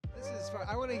far.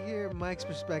 I want to hear Mike's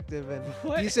perspective. And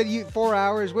What? you said 4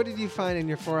 hours. What did you find in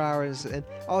your 4 hours? And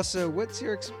also, what's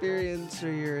your experience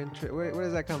or your interest? Where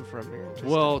does that come from? Your interest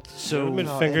Well, in- so Been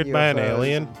in fingered by an UFOs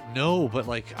alien? no, but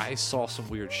like I saw some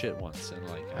weird shit once, and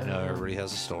like I know everybody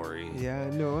has a story. Yeah,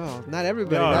 no, well, not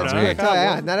everybody. No, That's no, what I I got tell you.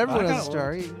 one. Not everyone I has a got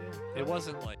story. It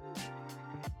wasn't like.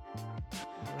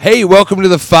 Hey, welcome to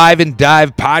the Five and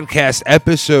Dive podcast,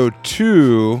 episode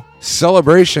 2,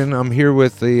 Celebration. I'm here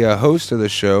with the host of the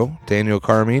show, Daniel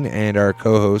Carmine, and our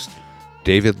co-host,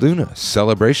 David Luna,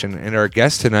 Celebration. And our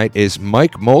guest tonight is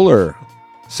Mike Moeller.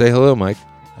 Say hello, Mike.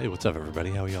 Hey, what's up, everybody?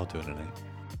 How are y'all doing tonight?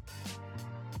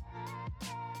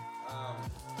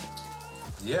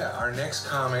 Yeah, our next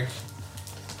comic,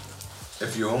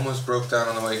 if you almost broke down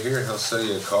on the way here, he'll sell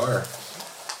you a car.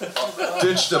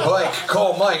 Ditch the bike.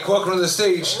 Call Mike. Welcome to the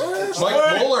stage.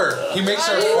 Mike Moeller. He makes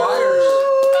our flyers.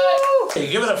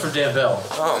 Hey, give it up for Dan Bell.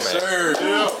 Oh, man.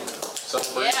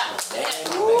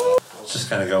 Just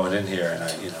kind of going in here, and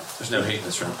there's no hate in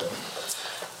this room.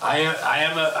 I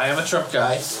am a Trump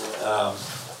guy,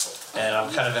 and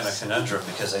I'm kind of in a conundrum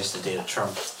because I used to date a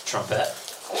Trumpette.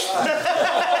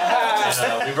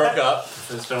 And we broke up.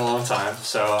 It's been a long time,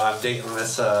 so I'm dating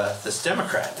this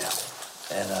Democrat now,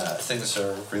 and things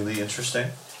are really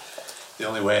interesting. The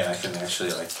only way I can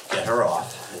actually get her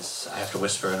off is I have to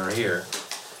whisper in her ear,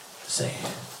 say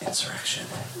insurrection.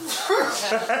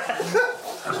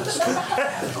 I'm gonna scream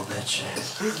that little bitch.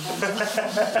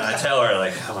 And I tell her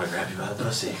I'm gonna grab you by the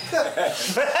pussy. That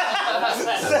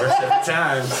works every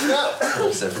time.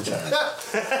 Works every time.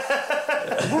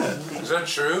 Is that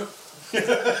true? Yeah.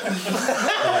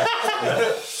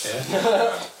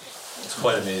 It's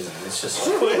quite amazing. It's just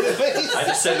I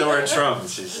just said the word Trump and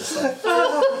she's just like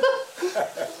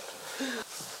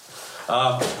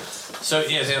so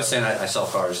yeah, as I understand, I sell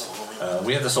cars.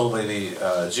 We have this old lady,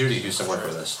 Judy, who used to work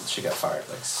with us. She got fired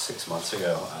 6 months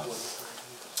ago.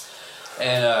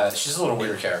 And she's a little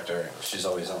weird character. She's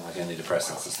always on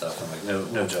antidepressants and stuff.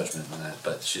 And no judgment in that,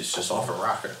 but she's just off her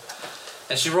rocker.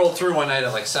 And she rolled through one night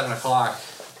at 7 o'clock,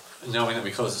 knowing that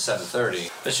we closed at 7:30.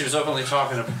 But she was openly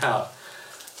talking about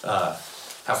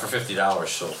how for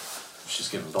 $50 she's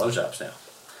giving blowjobs now.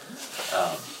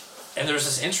 And there was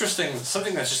this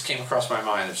something that just came across my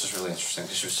mind. It was just really interesting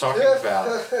because she was talking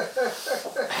about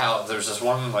how there's this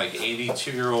one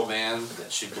 82-year-old man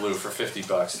that she blew for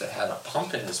 $50 that had a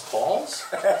pump in his balls.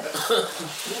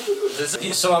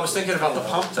 So I was thinking about the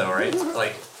pump though, right?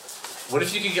 What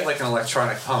if you could get an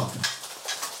electronic pump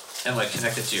and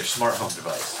connect it to your smart home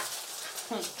device?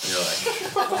 You're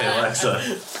hey Alexa,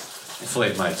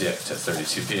 inflate my dick to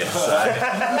 32 psi.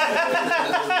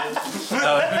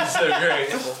 That would be so great.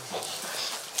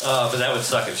 But that would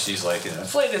suck if she's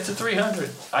inflate it to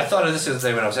 300. I thought of this the other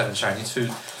day when I was having Chinese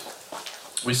food.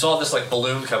 We saw this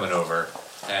balloon coming over,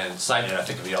 and side note, I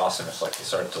think it'd be awesome if they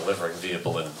started delivering via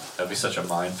balloon. That'd be such a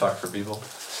mind fuck for people.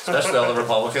 Especially all the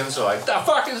Republicans who are the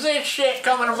fuck is this shit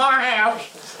coming to my house?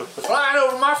 Flying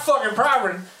over my fucking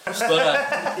property. But,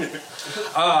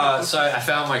 so I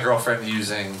found my girlfriend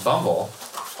using Bumble.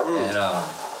 And,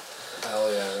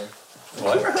 Hell yeah.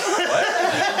 What?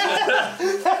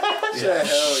 Yeah,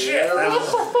 hell yeah.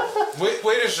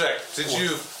 Wait a sec.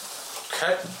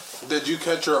 Did you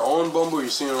catch your own Bumble or you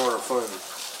seen her on her phone?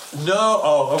 No.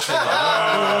 Oh, okay.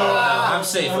 I'm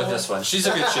safe with this one. She's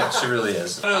a good chick. She really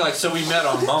is. So we met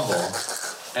on Bumble,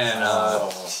 and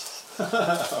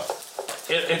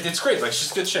it's great.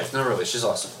 She's a good chick. No, really, she's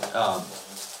awesome. I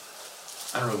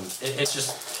don't know. It's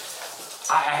just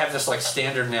I have this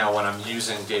standard now when I'm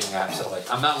using dating apps that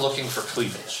I'm not looking for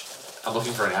cleavage. I'm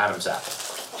looking for an Adam's apple.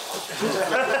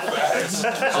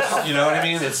 You know what I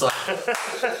mean? It's that's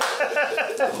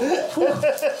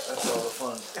all the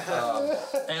fun.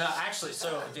 and actually,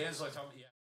 so Dan's telling me.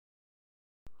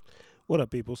 What up,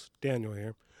 peoples? Daniel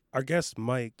here. Our guest,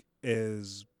 Mike,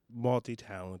 is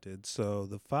multi-talented, so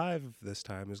the 5 this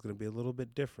time is going to be a little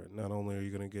bit different. Not only are you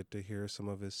going to get to hear some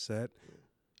of his set,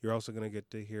 you're also going to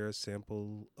get to hear a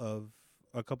sample of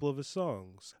a couple of his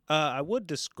songs. I would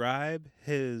describe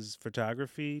his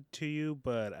photography to you,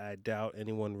 but I doubt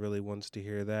anyone really wants to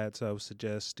hear that, so I would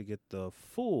suggest to get the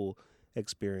full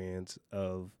experience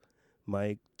of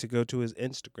Mike to go to his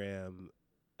Instagram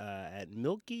at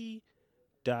milky.astro.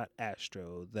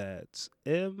 That's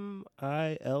milky.astro.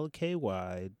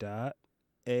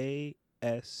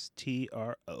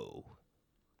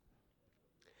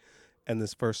 And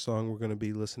this first song we're going to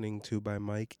be listening to by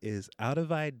Mike is Out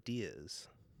of Ideas.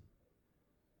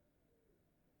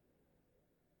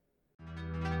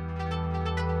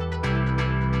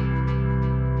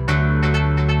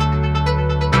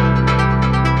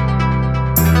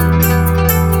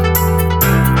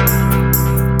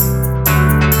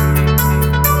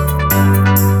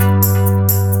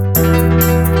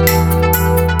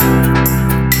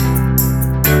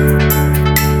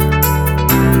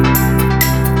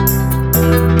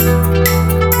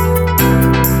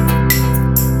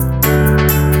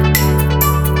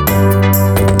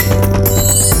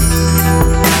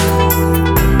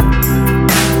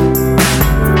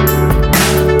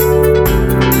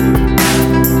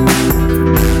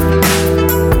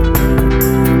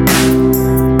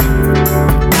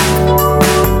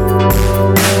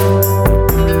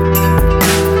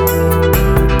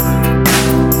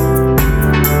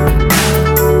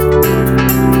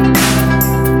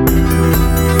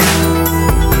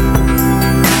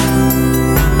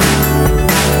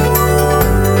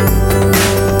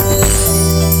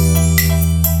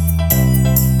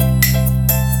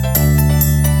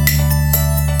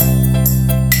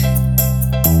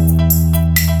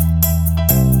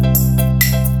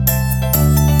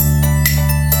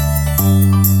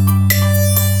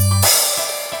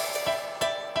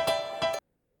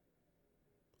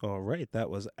 that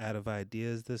was Out of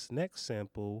Ideas. This next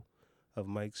sample of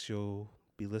Mike's you'll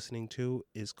be listening to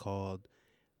is called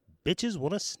Bitches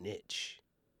Wanna Snitch.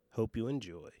 Hope you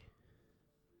enjoy.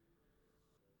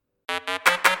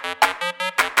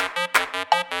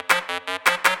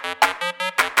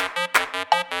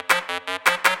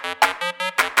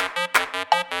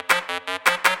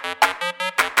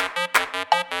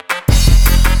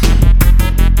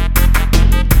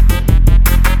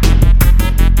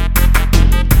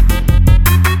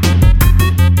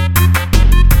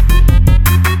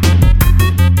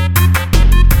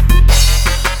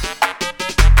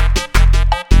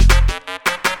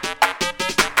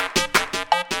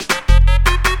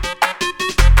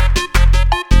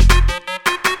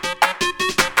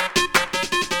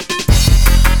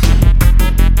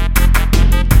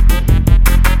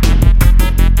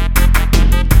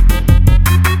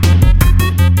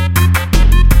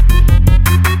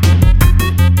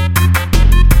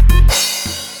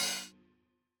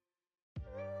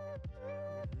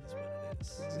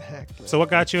 Exactly. So what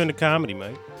got you into comedy,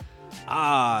 Mike?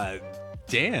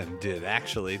 Dan did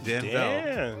actually. Dan Bell.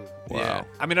 Dan. Wow. Yeah.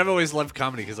 I mean, I've always loved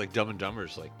comedy because like Dumb and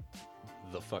Dumber's like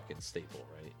the fucking staple,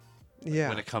 right? Yeah.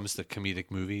 When it comes to comedic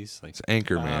movies, like It's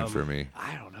Anchorman for me.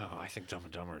 I don't know. I think Dumb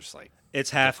and Dumber's like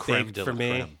It's the half creme baked de for la me.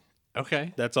 creme.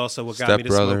 Okay. That's also what got Step me to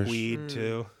Brothers. smoke weed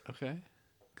too. Okay.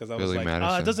 Because I was Billy like,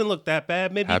 Madison. it doesn't look that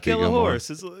bad. Maybe Happy kill a Gilmore. horse.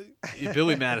 It's like, Yeah,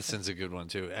 Billy Madison's a good one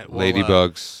too.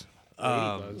 Ladybugs.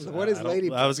 What is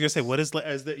Lady? I was gonna say, what is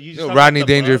as the you? No, talking Rodney about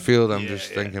the bug? Dangerfield. I'm Yeah, just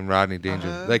yeah. thinking Rodney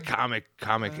Dangerfield, like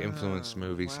comic influenced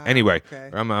movies. Anyway,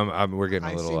 okay. we're getting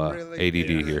a I little seem really ADD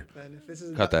ignorant here. then. If this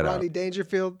is Cut that out. Rodney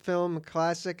Dangerfield film, a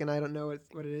classic, and I don't know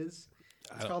what it is.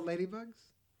 It's called Ladybugs.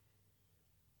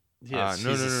 Yes,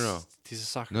 no. He's a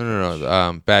soccer.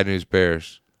 No. Bad News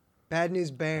Bears. Bad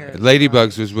News Bears.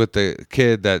 Ladybugs was with the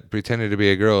kid that pretended to be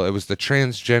a girl. It was the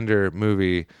transgender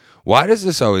movie. Why does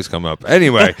this always come up?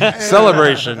 Anyway,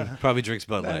 Celebration. Probably drinks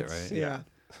Bud Light, That's- right?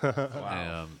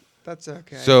 Yeah, Um, that's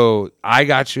okay. So I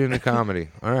got you into comedy.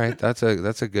 All right, that's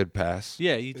a good pass.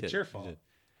 yeah, you did. It's your You fault. did.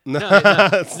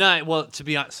 No, No, well, to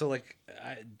be honest, so like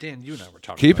Dan, you and I were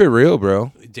talking. Keep about it real,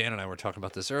 bro. Dan and I were talking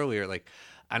about this earlier. Like,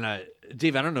 and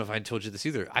Dave, I don't know if I told you this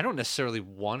either. I don't necessarily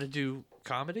want to do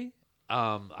comedy.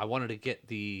 I wanted to get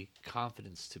the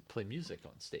confidence to play music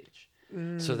on stage.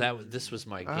 So this was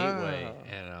my gateway,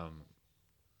 and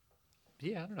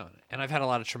yeah, I don't know. And I've had a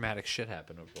lot of traumatic shit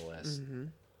happen over the last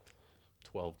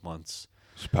 12 months.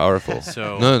 It's powerful.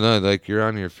 So no, like you're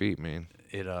on your feet, man.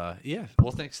 it yeah.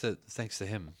 Well, thanks to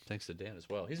him, thanks to Dan as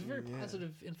well. He's a very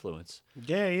positive influence.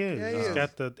 yeah, he is. Yeah, he He's is.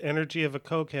 got the energy of a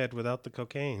cokehead without the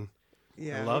cocaine.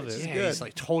 yeah, I love which it. is Yeah, good. he's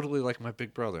like totally like my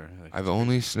big brother. Like, I've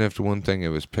only sniffed one thing. It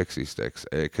was pixie sticks.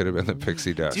 It could have been the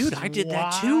pixie dust. dude, I did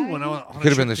that too when I went on a could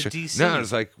have been the trip to shit. DC. No,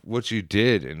 it's like what you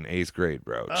did in 8th grade,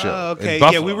 bro. Chill. Oh, In okay. Yeah,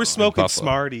 Buffalo. we were In smoking Buffalo.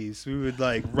 Smarties. We would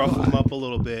like rough them up a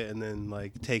little bit and then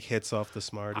like take hits off the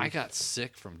Smarties. I got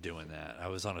sick from doing that. I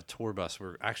was on a tour bus.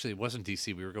 Actually, it wasn't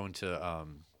DC. We were going to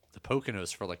the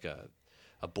Poconos for like a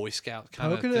Boy Scout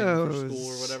kind of thing for Poconos. school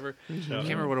or whatever. I can't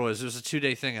remember what it was. It was a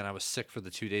 2-day thing, and I was sick for the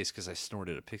 2 days because I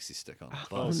snorted a pixie stick on the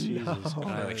Oh, bus. Jesus And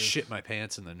I like Christ. shit my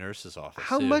pants in the nurse's office.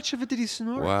 How too. much of it did he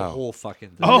snort? The Wow. whole fucking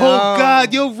thing. Oh, No.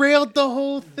 God. You railed the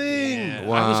whole thing. Yeah. I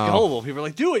was Wow. gullible. People were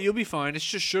like, "Do it, you'll be fine. It's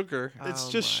just sugar." It's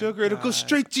Oh just my sugar. It'll go God.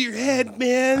 straight to your head,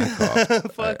 man.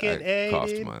 Fucking I A, coughed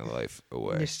dude. my life You're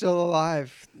away. still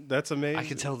alive. That's amazing. I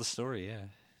can tell the story. Yeah,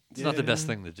 it's not the best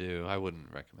thing to do. I wouldn't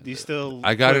recommend. Do you it. still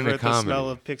I got quiver into at the smell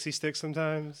comedy. of pixie sticks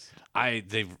sometimes?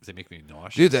 They make me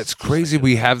nauseous. Dude, that's Just crazy. like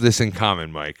We have this in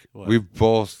common, Mike. What? We've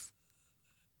both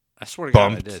I swear to God, I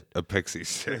bumped did. a pixie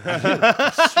stick.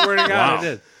 I swear to God, Wow. I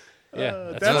did. Yeah,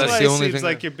 That's, that's why the it only seems thing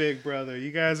like that- your big brother.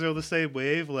 You guys are the same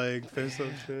wavelength or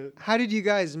some shit. How did you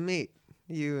guys meet?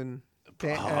 You and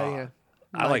Dan, I like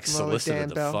Mike Moeller, Dan solicited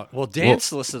the Bell? fuck. Well, Dan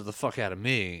solicited the fuck out of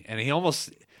me, and he almost.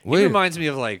 He Wait. reminds me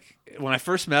of like when I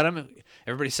first met him.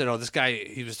 Everybody said, "Oh, this guy."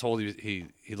 He was told he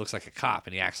looks like a cop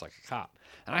and he acts like a cop.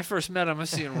 And I first met him. I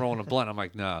see him rolling a blunt. I'm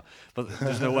like, no, but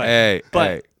there's no way. Hey,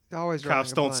 But- Always Cops rolling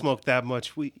a don't blunt. smoke that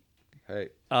much weed. hey,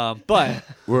 But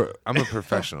I'm a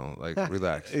professional. Like,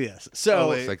 relax. yes. So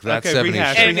wait. It's like that okay, 70s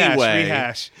rehash, shit. Anyway.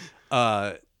 rehash.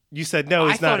 uh, You said no,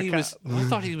 I he's not thought a he cop. was. I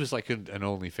thought he was like an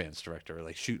OnlyFans director,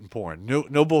 like shooting porn.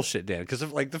 No bullshit, Dan. Because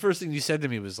like the first thing you said to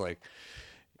me was like,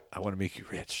 "I want to make you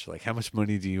rich. Like, how much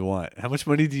money do you want? How much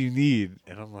money do you need?"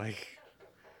 And I'm like,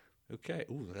 "Okay,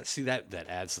 ooh, see that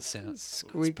adds the sound."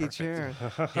 Squeaky chair.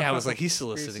 Yeah, I was like, he's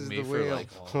soliciting Greases me the for wheel.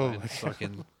 like online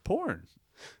fucking porn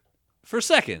for a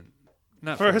second.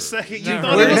 Not For a second, you not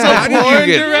thought for- it was How a did you porn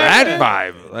get director? that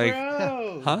vibe? Like,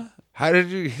 Bro. Huh? How did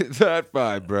you get that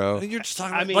vibe, bro? You're just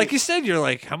talking. I mean- like you said, you're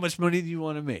like, how much money do you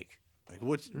want to make? Like,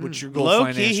 what's your goal Low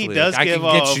financially? key, he does like, give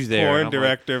I can get off you there. porn And I'm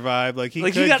like, director vibe. Like he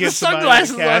Like, could you got get the somebody on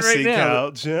sunglasses the on right casting now.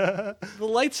 couch. the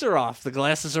lights are off, the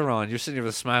glasses are on. You're sitting here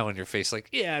with a smile on your face, like,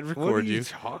 yeah, I'd What are record you you.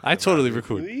 talking I totally about,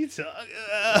 record. What are you talking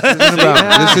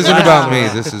This isn't about me.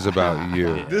 This is about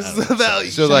you. This is about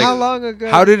you. So So like, how long ago?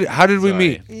 how did we Sorry.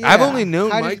 meet? Yeah. I've only known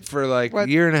How did- Mike for like what-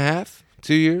 a year and a half,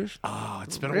 2 years, Oh,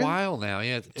 it's been Really? a while now.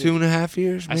 Yeah, 2.5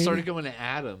 years. I Maybe? started going to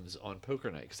Adams on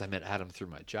poker night because I met Adam through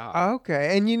my job.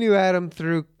 Okay, and you knew Adam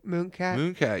through Mooncat.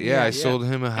 Mooncat. Yeah, I yeah. sold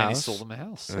him a house. and he sold him a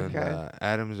house. And Okay.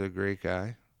 Adam's a great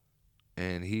guy,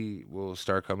 and he will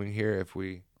start coming here if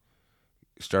we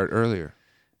start earlier.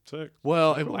 Sick.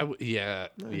 Well, yeah.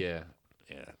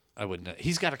 I wouldn't.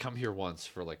 He's got to come here once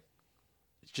for like,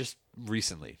 just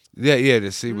recently, Yeah,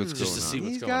 to see what's just going to on. see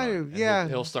what's He's going got on. to. And Yeah,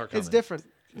 he'll start coming. It's different.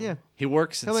 Yeah. He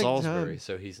works in He'll make Salisbury, time.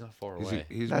 so he's not far He's, away.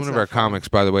 he's That's one of not our far. comics,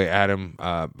 by the way. Adam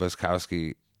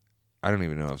Buskowski. I don't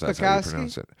even know if that's how you Bukowski?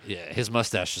 pronounce it. Yeah, his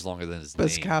mustache is longer than his name.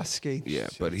 Buskowski. Yeah,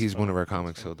 but he's one of our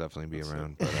comics. He'll definitely be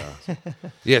around. But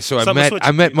yeah, so Someone switch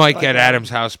I met it. Mike Like at that. Adam's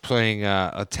house playing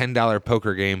a $10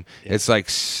 poker game. It's like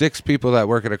 6 people that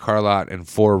work at a car lot and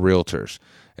 4 realtors.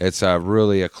 It's a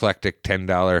really eclectic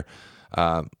 $10,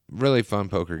 really fun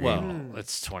poker game. Well,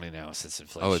 it's 20 now since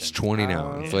inflation. Oh, it's 20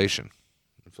 now. Oh. Inflation.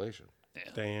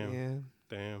 Damn.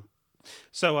 Yeah.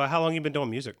 So how long you been doing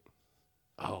music?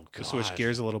 Oh god. To switch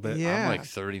gears a little bit. Yeah. I'm like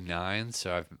 39,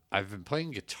 so I've been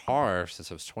playing guitar since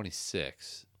I was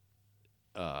 26.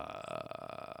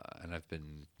 And I've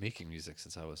been making music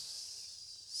since I was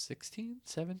 16,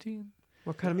 17.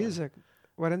 What kind of music?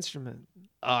 What instrument?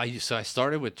 So I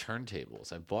started with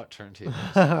turntables. I bought turntables.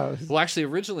 Oh, Well, actually,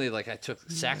 originally, like I took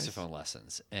saxophone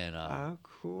lessons, and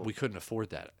cool. we couldn't afford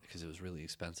that because it was really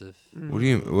expensive. What do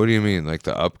you mean? Like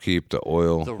the upkeep, the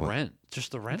oil, The rent,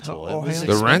 just the rental. It oil. was The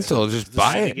the expensive. rental? Just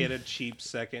buy To it. get a cheap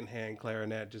secondhand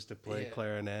clarinet just to play Yeah.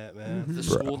 clarinet, man. The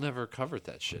school never covered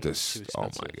that shit. It was This. too Oh my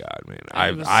expensive. god, man!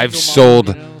 And it was I've single sold.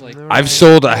 mom, you know, like- I've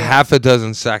sold a half a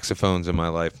dozen saxophones in my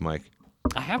life, Mike.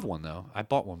 I have one though. I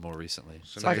bought one more recently.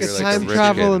 So If I now could you're like a time rich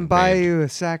travel kid and in buy band. you a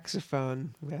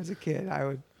saxophone as a kid, I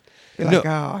would be No. like, oh,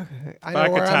 I If know I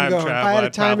where could I'm time going. If travel, I had a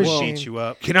I'd time probably machine. beat you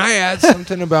up. Can I add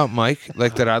something about Mike,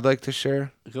 like that I'd like to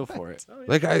share? Go for it.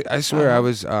 Like I swear I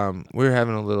was we were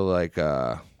having a little like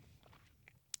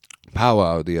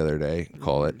powwow the other day,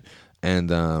 call it,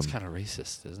 and It's kind of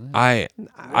racist, isn't it?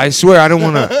 I swear I don't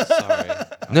want to. Sorry.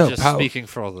 No, I'm just speaking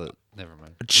for all the. Never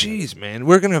mind. Jeez, man,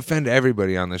 we're gonna offend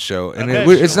everybody on the show, and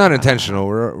Eventually. it's not intentional.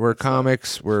 We're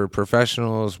comics, we're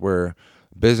professionals, we're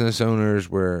business owners.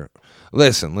 We're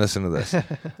listen to this.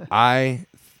 I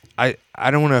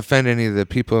don't want to offend any of the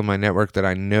people in my network that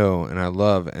I know and I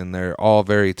love, and they're all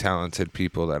very talented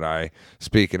people that I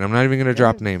speak. And I'm not even going to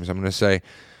drop names. I'm going to say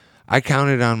I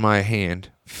counted on my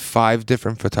hand 5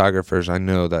 different photographers I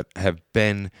know that have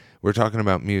been. We're talking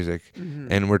about music,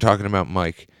 and we're talking about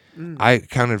Mike. I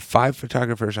counted 5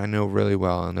 photographers I know really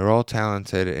well, and they're all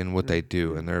talented in what they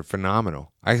do, and they're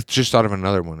phenomenal. I just thought of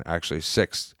another one, actually,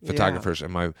 6 photographers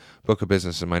in my book of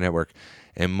business in my network,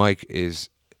 and Mike is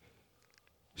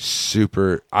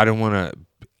super. I don't want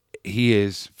to. He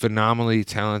is phenomenally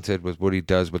talented with what he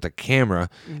does with the camera,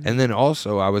 and then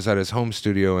also I was at his home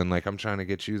studio, and like I'm trying to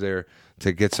get you there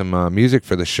to get some music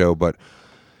for the show, but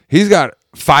he's got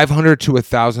 500 to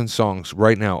 1,000 songs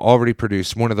right now already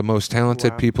produced. One of the most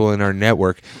talented people in our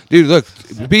network. Dude, look,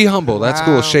 be humble. That's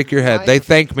cool. Wow. Shake your head. They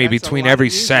thank me That's a between lot of every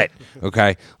music. set.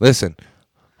 Okay, listen.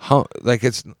 Like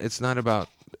it's not about.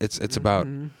 It's about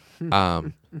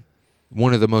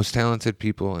one of the most talented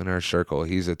people in our circle.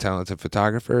 He's a talented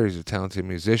photographer. He's a talented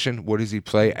musician. What does he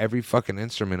play? Every fucking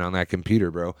instrument on that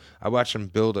computer, bro. I watched him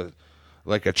build a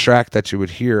track that you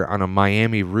would hear on a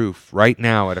Miami roof right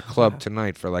now at a club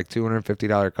tonight for like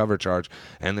 $250 cover charge.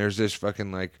 And there's this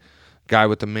fucking like guy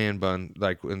with the man bun,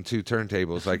 like, and 2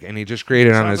 turntables, like, and he just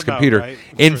created on Sounds his about computer. right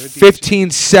In for a DJ. 15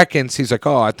 seconds, he's like,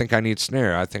 "Oh, I think I need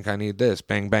snare. I think I need this.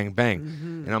 Bang, bang, bang."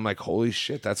 And I'm like, "Holy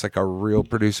shit, that's like a real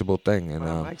producible thing." And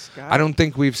Wow, Mike's got I it. don't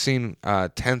think we've seen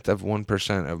 1/10 of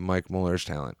 1% of Mike Moeller's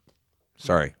talent.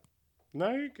 Sorry.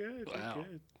 No, you're good. Wow. You're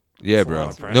good. Yeah, That's a bro. lot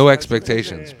of pressure. No That's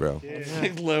expectations, good. bro.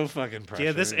 Yeah. Low fucking pressure.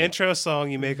 Yeah, this intro song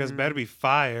you make us better be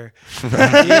fire.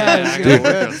 Yeah, I Dude. gotta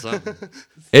work on something.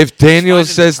 If Daniel finding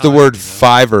says the time, word you know?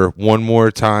 fiver one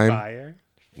more time, Fire.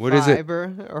 what is it?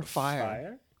 Fiber or fire?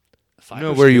 Fire. Fiverr's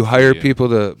No, where you good for hire you. people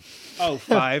to. Oh,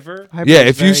 Fiverr. Fiber Yeah, is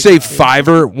if you very say good.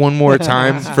 fiver one more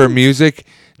time for music,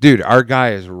 dude, our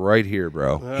guy is right here,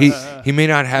 bro. He may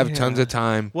not have tons of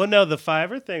time. Well, no, the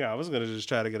Fiverr thing, I was going to just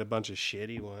try to get a bunch of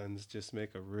shitty ones, just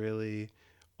make a really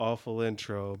awful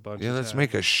intro. A bunch Yeah, of let's times.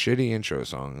 make a shitty intro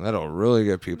song. That'll really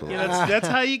get people. Yeah, that's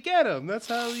how you get them. That's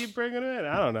how you bring it in.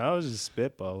 I don't know. I was just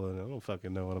spitballing. I don't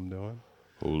fucking know what I'm doing.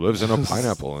 Who lives in a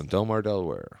pineapple in Delmar,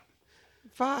 Delaware?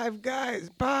 Five Guys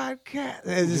podcast.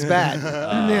 It's just bad.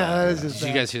 Yeah, that is just Did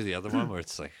you bad. guys hear the other one where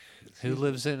it's like, who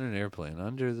lives in an airplane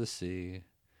under the sea?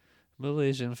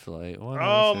 Malaysian flight. Oh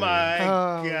 103. my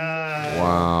Oh, god!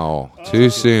 Wow. Too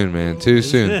soon, man. Too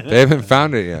soon. They haven't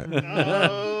found it yet.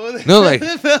 Oh, No, like,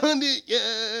 found it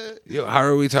yet. yo, how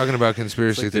are we talking about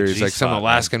conspiracy It's like the theories? Like some G-spot,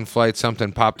 Alaskan flight,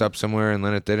 something popped up somewhere and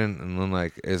then it didn't, and then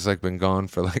like it's like been gone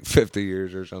for like 50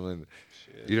 years or something.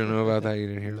 You don't know about that? You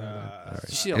didn't hear about that? All right. Did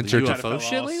you see all the Inter- UFO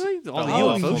shit lately? All the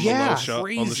Oh, UFO shit yeah. is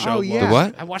crazy. On the show. Oh, yeah. The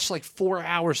what? I watched like 4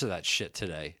 hours of that shit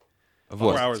today. Of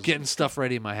 4 what? hours. Getting stuff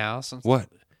ready in my house. And What?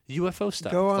 UFO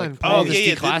stuff. Go Like, on, all please.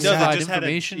 this They declassified just had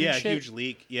information a and shit. huge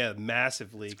leak. Yeah,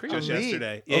 massive leak crazy. just A leak?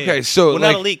 yesterday. Yeah, Okay, yeah. so, well,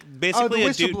 not a like- leak. Oh, the Basically,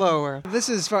 a dude. whistleblower. This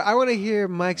is for. I want to hear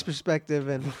Mike's perspective.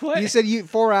 And What? you said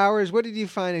 4 hours. What did you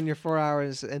find in your 4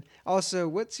 hours? And also,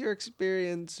 what's your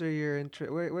experience or your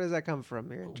interest? Where does that come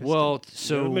from? Your interest? Well, You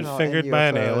so ever been Oh, fingered and by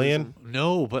an UFOs alien?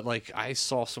 no, but like I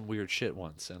saw some weird shit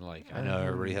once, and like I know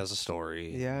everybody has a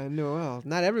story. Yeah, no, well,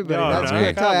 not everybody. No, That's no, good.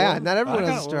 I got Yeah, one. not everyone I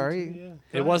has a got one, story. too,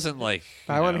 yeah. It wasn't like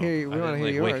I wanna know, hear you- we I wanna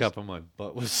didn't, hear like, wake yours. up and my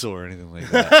butt was sore or anything like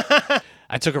that.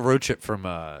 I took a road trip from.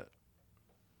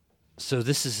 So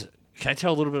this is. Can I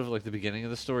tell a little bit of like the beginning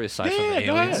of the story aside from the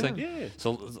go aliens ahead. thing? Yeah.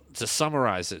 So to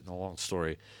summarize it in a long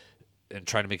story, and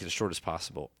try to make it as short as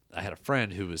possible, I had a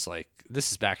friend who was like,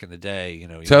 "This is back in the day, you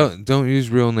know." Don't use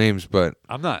real names, but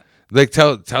I'm not. like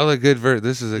tell a good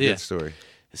This is a Yeah. good story.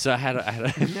 So I had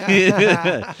a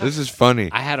This is funny.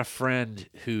 I had a friend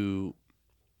who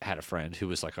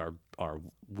was like our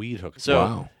weed hooker. So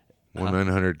Wow.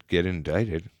 1-900 get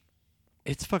indicted.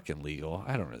 it's fucking legal.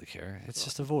 I don't really care. It's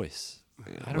just a voice.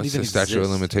 I don't What's even the statute of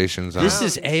exist. limitations on This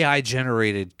is AI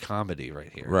generated comedy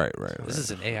right here. Right. This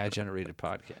is an AI generated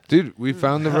podcast. Dude, we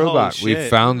found the Oh, robot. We shit.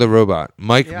 found the robot.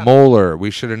 Mike Yeah. Moeller. We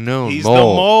should have known. He's Mole. the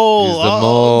mole. He's the Oh,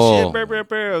 mole. shit, bro, bro,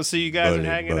 bro. So you guys are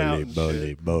hanging out. and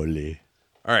shit.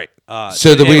 All right.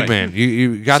 So the anyway, weed man.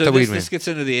 You got so the this, weed man. This gets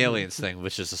into the aliens thing,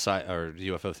 which is a side or the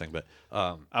UFO thing, but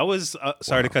I was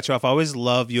sorry to cut you off. I always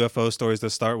love UFO stories that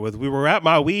start with "We were at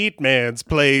my weed man's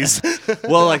place."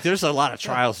 well, like there's a lot of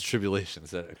trials and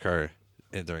tribulations that occur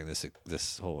during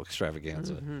this whole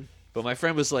extravaganza. But my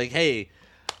friend was like, "Hey,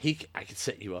 I could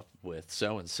set you up with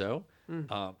so and so.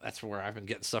 That's where I've been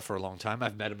getting stuff for a long time.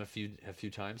 I've met him a few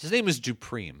times. His name is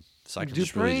Dupreme, so I can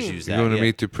just really just Dupreme. use You're that. going to yeah.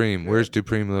 meet Dupreme. Where's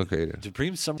Dupreme located?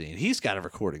 Dupreme's something. He's got a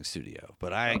recording studio,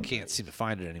 but I can't seem to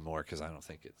find it anymore because I don't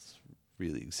think it's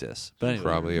really exists. But anyway,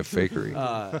 Probably a fakery.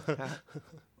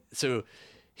 so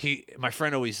my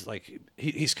friend always like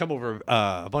he's come over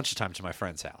a bunch of times to my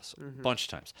friend's house, a bunch of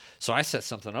times. So I set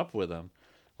something up with him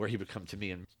where he would come to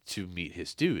me and to meet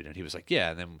his dude, and he was like,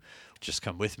 "Yeah," and then just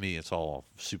come with me. It's all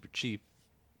super cheap.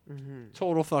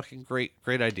 Total fucking great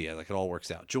idea. Like it all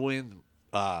works out. Julian,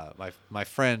 my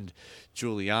friend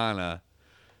Juliana.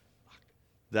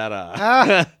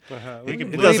 That We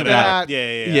can It bleep doesn't matter.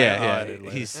 Yeah.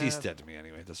 he's dead to me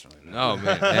anyway. It doesn't really matter. Oh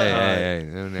man. Hey.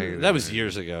 No negative. That was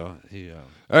years ago.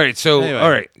 All right. So Anyway. all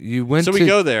right. You went. So we to-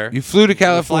 go there. You flew to We fly to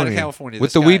California. California. With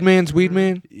This the guy- weed man's weed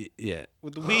man. Yeah.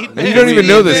 With the weed You man. don't even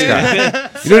know this guy.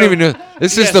 You don't even know.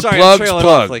 This is Yeah, the sorry, I'm plug's trailing off.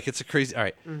 plug. Like it's a crazy. All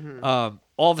right.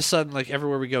 All of a sudden, like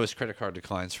everywhere we go, his credit card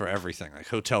declines for everything, like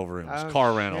hotel rooms, Oh,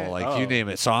 car rental, shit. like you name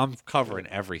it. So I'm covering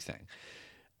everything.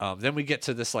 Then we get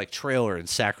to this like trailer in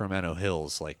Sacramento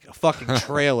Hills, like a fucking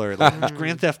trailer, like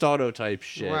Grand Theft Auto type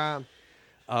shit. Wow.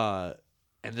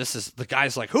 And this is the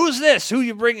guy's like, "Who's this? Who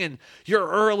you bringing? You're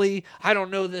early. I don't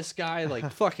know this guy.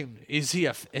 Like, fucking, is he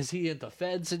in the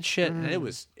feds and shit?" And it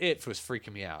was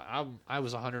freaking me out. I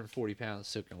was 140 pounds,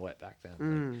 soaking wet back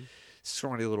then. Like,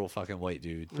 scrawny little fucking white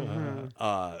dude.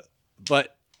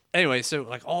 But anyway, so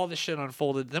like all this shit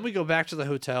unfolded. Then we go back to the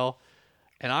hotel,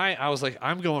 and I was like,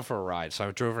 I'm going for a ride. So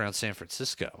I drove around San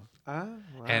Francisco. Oh,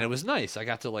 wow. And it was nice. I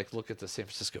got to like look at the San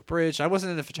Francisco Bridge. I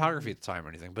wasn't into photography at the time or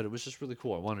anything, but it was just really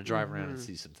cool. I wanted to drive around and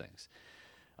see some things.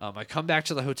 I come back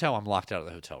to the hotel. I'm locked out of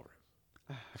the hotel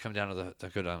room. I come down to I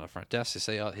go down to the front desk. They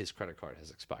say, "Oh, his credit card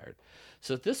has expired."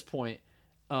 So at this point,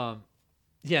 and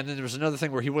then there was another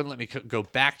thing where he wouldn't let me go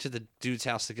back to the dude's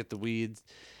house to get the weeds.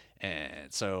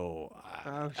 And so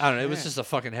I don't know. It was shit. just a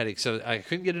fucking headache. So I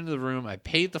couldn't get into the room. I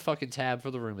paid the fucking tab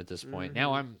for the room at this point.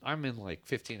 Now I'm in like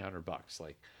 $1,500.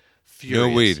 Like furious.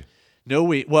 No weed. No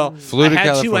weed. Well, Flew I to had 2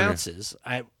 California. ounces.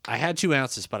 I had 2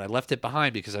 ounces, but I left it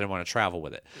behind because I didn't want to travel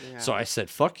with it. Yeah. So I said,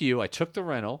 "Fuck you." I took the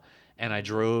rental and I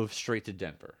drove straight to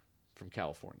Denver from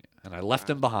California, and I left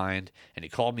him behind. And he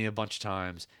called me a bunch of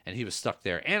times, and he was stuck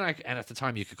there. And at the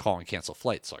time you could call and cancel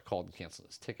flights, so I called and canceled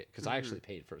his ticket because I actually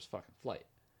paid for his fucking flight.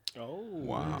 Oh,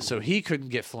 Wow. So he couldn't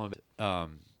get flown.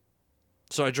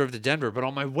 So I drove to Denver, but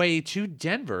on my way to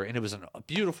Denver, and it was a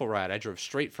beautiful ride. I drove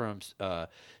straight from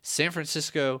San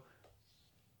Francisco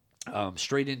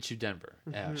straight into Denver,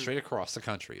 straight across the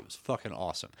country. It was fucking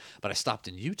awesome. But I stopped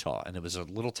in Utah, and it was a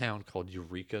little town called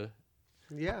Eureka.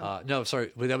 Yeah. No,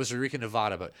 sorry, that was Eureka,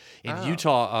 Nevada. But in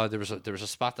Utah, there was a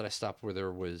spot that I stopped where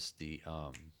there was the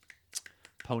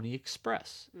Pony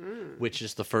Express, which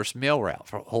is the first mail route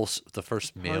for the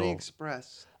first mail. Pony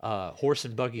Express. Horse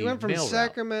and buggy. You went from mail route.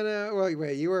 Sacramento. Well,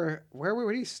 wait, you were where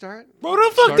did you start? Bro, the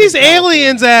fuck Started these in California.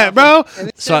 aliens at, bro? And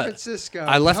in So San Francisco.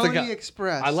 I left the Pony guy.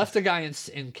 Express. I left the guy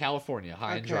in California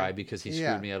high and Okay. dry because he screwed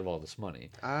Yeah. me out of all this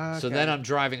money. So Okay. then I'm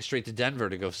driving straight to Denver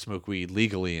to go smoke weed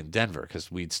legally in Denver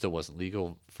because weed still wasn't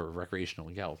legal for recreational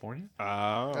in California.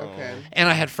 Oh. Okay. And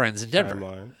I had friends in Denver.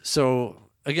 Timeline. So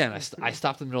again, I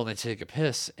stopped in the middle of the night to take a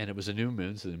piss, and it was a new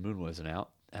moon, so the moon wasn't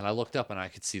out. And I looked up, and I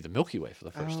could see the Milky Way for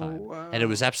the first time. Wow. And it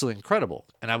was absolutely incredible.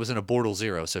 And I was in a Bortle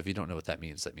Zero, so if you don't know what that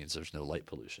means there's no light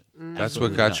pollution. That's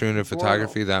what got you into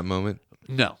photography that moment?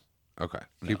 No. Okay,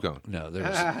 keep going. No, there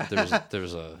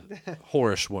was a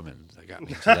whorish woman that got me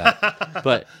to that.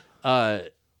 But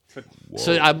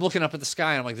so I'm looking up at the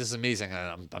sky and I'm like, this is amazing.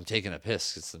 And I'm taking a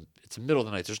piss. It's the middle of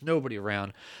the night. There's nobody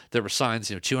around. There were signs,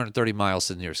 230 miles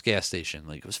to the nearest gas station.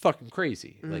 Like, it was fucking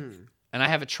crazy. Like, and I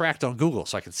have it tracked on Google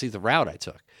so I can see the route I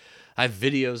took. I have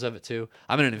videos of it too.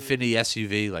 I'm in an Infiniti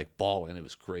SUV, like balling. It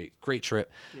was great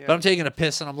trip. Yeah. But I'm taking a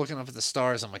piss and I'm looking up at the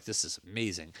stars. I'm like, this is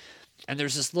amazing. And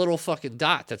there's this little fucking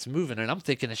dot that's moving, and I'm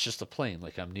thinking it's just a plane.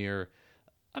 Like I'm in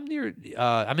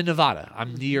Nevada.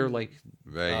 I'm near like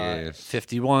Vegas.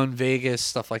 51, Vegas,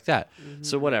 stuff like that.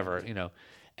 So whatever,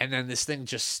 And then this thing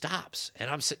just stops, and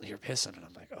I'm sitting here pissing, and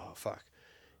I'm like, oh fuck.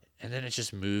 And then it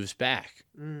just moves back,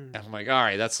 and I'm like, all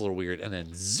right, that's a little weird. And then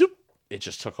zoop, it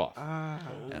just took off.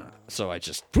 And so I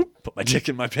just put my dick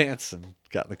in my pants and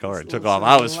got in the car and took off.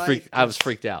 I was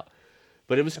freaked out,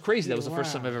 but it was crazy. That was the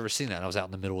first time I've ever seen that. I was out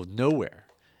in the middle of nowhere,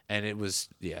 and it was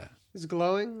It was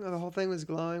glowing. The whole thing was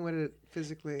glowing. What did it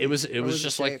physically? It was what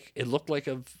just the like it looked like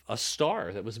a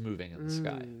star that was moving in the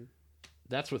sky.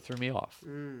 That's what threw me off.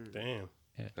 Damn.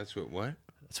 That's what?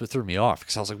 That's what threw me off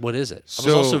because I was like, "What is it?" I was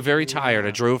So- also very tired.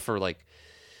 I drove for like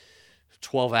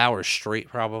 12 hours straight,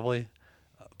 probably.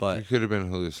 You But could have been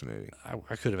hallucinating. I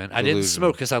could have been. I didn't Delusional.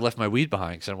 smoke because I left my weed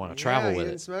behind because I didn't want to travel you with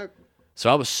didn't it. Smoke. So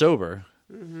I was sober.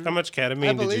 How much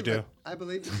ketamine did you do? I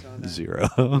believe you saw that.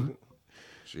 0.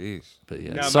 Jeez. But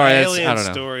yeah, Now, sorry, my that's, alien I don't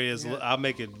know. story is. I'll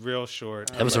make it real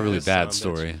short. That was a really This bad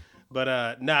son of a bitch. story. But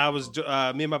I was me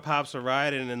and my pops were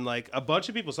riding, and like a bunch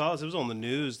of people saw this. It was on the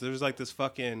news. There was like this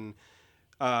fucking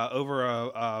over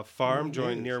a farm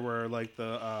joint near where like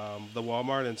the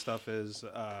Walmart and stuff is.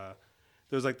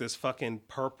 There was like this fucking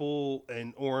purple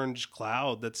and orange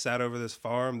cloud that sat over this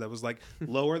farm that was like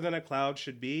lower than a cloud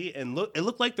should be, and it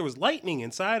looked like there was lightning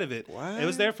inside of it. What? It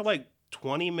was there for like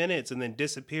 20 minutes and then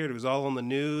disappeared. It was all on the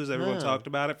news. Everyone talked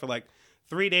about it for like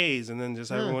 3 days, and then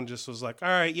just everyone just was like, all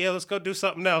right, yeah, let's go do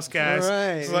something else, guys.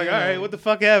 Right, It's like, yeah. all right, what the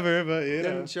fuck ever, but you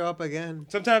know. Didn't show up again.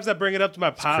 Sometimes I bring it up to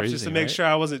my pops crazy, just to make right? sure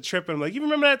I wasn't tripping. I'm like, you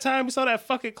remember that time we saw that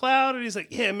fucking cloud? And he's like,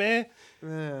 yeah, man.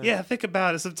 Yeah, think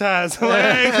about it sometimes. I'm like,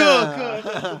 hey,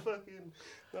 cool.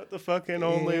 Not the fucking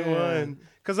only one.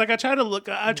 Because like I try to find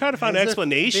an Is there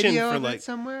explanation video for of like it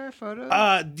somewhere, photos.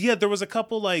 yeah, there was a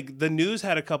couple like the news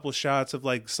had a couple shots of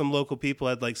like some local people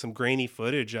had like some grainy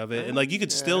footage of it, and like you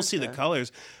could still see the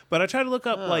colors. But I tried to look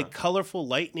up like colorful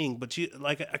lightning, but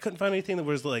I couldn't find anything that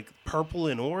was like purple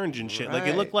and orange and shit. Like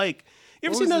it looked like. You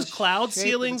ever What seen was those the cloud shape of the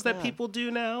ceilings that cloud? people do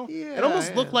now? Yeah, it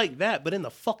almost yeah. looked like that, but in the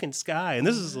fucking sky. And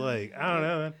this is like I don't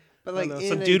know, man. but I like don't know, in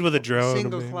some dude with a drone.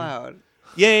 single maybe. cloud.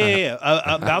 Yeah.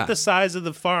 About the size of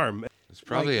the farm. It's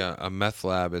probably a meth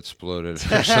lab exploded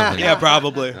or something. Yeah,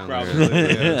 probably. Down Probably.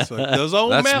 there. Yeah, it's like those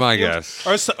old That's meth my fields.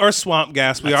 guess. Or swamp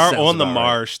gas. We That are sounds on the about right.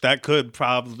 marsh. That could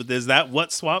probably. Is that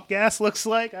what swamp gas looks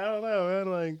like? I don't know, man.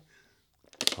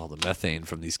 Like, All the methane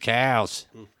from these cows.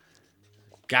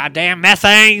 Goddamn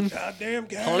methane goddamn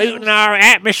gas. polluting our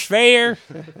atmosphere.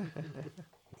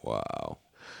 Wow.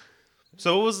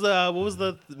 So what was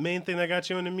the main thing that got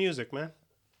you into music, man?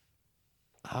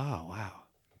 Oh wow.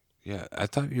 Yeah, I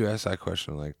thought you asked that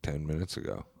question like 10 minutes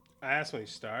ago. I asked when you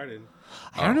started.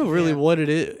 I don't know really what it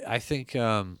is. I think.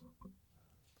 Oh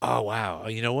wow.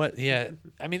 You know what? Yeah.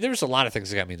 I mean, there was a lot of things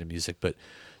that got me into music, but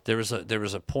there was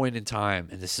a point in time,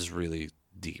 and this is really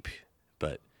deep,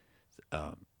 but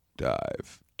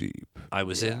Dive deep. I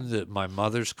was in my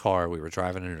mother's car. We were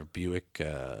driving in a Buick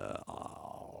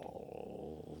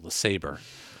LeSabre.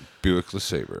 Buick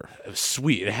LeSabre. It was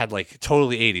sweet. It had like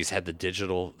totally 80s. Had the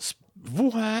digital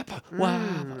whap,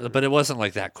 but it wasn't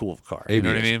like that cool of a car. You know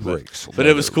what I ABS mean? brakes, But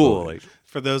it was leather cool. loading. Like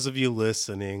For those of you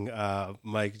listening,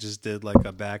 Mike just did like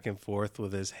a back and forth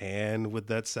with his hand with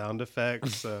that sound effect.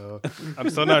 So I'm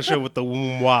still not sure what the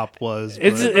wop was.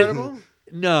 it's but- Convertible?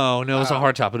 no, it was a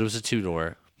hardtop, but it was a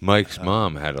 2-door. Mike's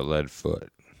mom had a lead foot.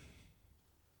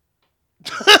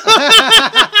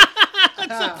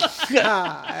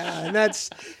 And that's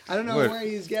I don't know What? where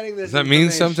he's getting this. Does that mean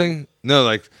information. something? No,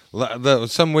 like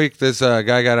some week this guy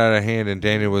got out of hand and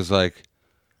Daniel was like,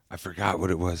 I forgot what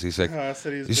it was. He's like, I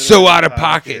said he was he's gonna so have out a of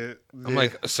pocket. I'm Yeah.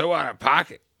 like, so out of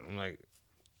pocket. I'm like,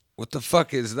 what the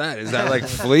fuck is that? Is that like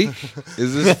fleek?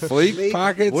 Is this fleek Fleek?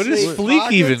 pockets? What does Fleek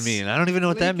fleek even pockets? mean? I don't even know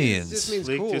what that Fleek means. just means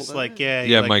Fleek cool. just doesn't like it? yeah,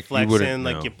 Yeah, like Mike, you flexing, wouldn't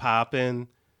like know. you popping.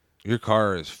 Your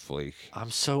car is fleek.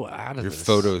 I'm so out of Your this.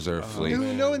 photos are fleek.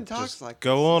 No one talks like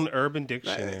Go this. on Urban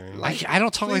Dictionary. I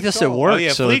don't talk like Fleek's this at old. work. Oh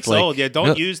yeah, so Fleek's it's like, old. Yeah, don't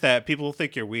No. use that. People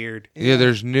think you're weird. Yeah,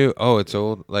 there's new. Oh, it's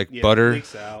old. Like Yeah, butter.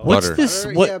 Fleek's out. What's Butter. this?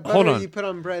 Butter, What? yeah, butter Hold on. You put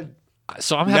on bread.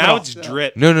 So I'm having Now a- it's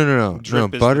drip. No. No. Drip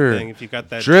is the butter. thing. If you got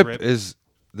that drip drip. is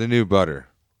the new butter.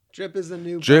 Drip is the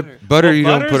new Drip butter. butter Well, you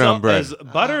don't butter's put on al- bread.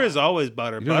 butter is always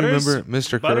butter. You don't Butter's, remember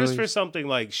Mr. Butter's Curly's? for something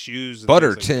like shoes. And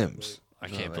Butter things like that. Tim's. I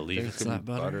can't No, believe think it's could not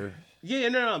be butter. Yeah,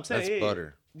 no, I'm saying That's yeah,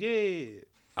 butter. Yeah.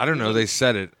 I don't know. They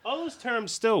said it. All those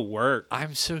terms still work.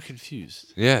 I'm so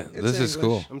confused. Yeah, It's this is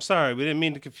English. cool. I'm sorry, we didn't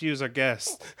mean to confuse our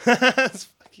guests. It's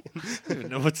fucking- I don't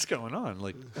even know what's going on.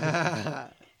 Like,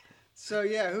 So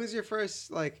yeah, who's your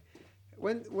first like?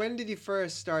 When did you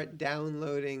first start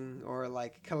downloading or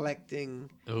like collecting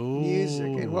music,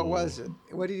 and what was it?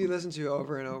 What did you listen to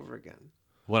over and over again?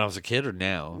 when I was a kid or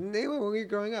now? When you were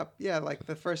growing up, yeah, like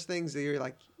the first things that you're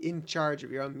like in charge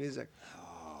of your own music.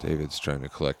 David's trying to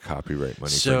collect copyright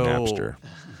money So- for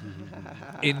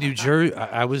Napster. In New Jersey,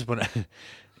 I was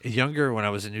younger. When I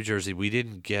was in New Jersey, we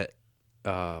didn't get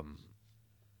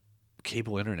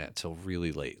cable internet till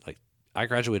really late. Like I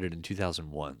graduated in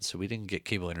 2001, so we didn't get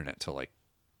cable internet till like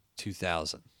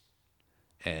 2000,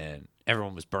 and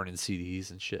everyone was burning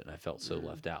CDs and shit, and I felt so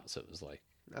left out. So it was like,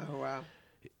 Oh wow.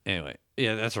 anyway,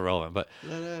 yeah, that's irrelevant. But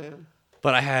No.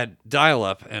 but I had dial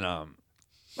up, and I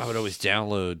would always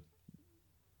download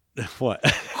what.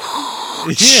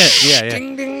 yeah.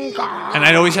 And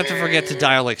I'd always have to forget to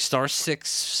dial like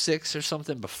 *66 or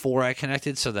something before I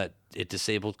connected, so that it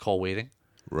disabled call waiting.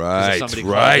 Right, somebody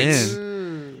called right.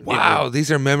 in, Wow,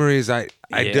 these are memories I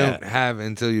Yeah. don't have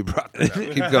until you brought them up.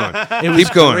 Keep going. It was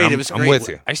Keep going. great. It was I'm great. with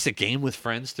you. I used to game with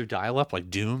friends through dial-up, like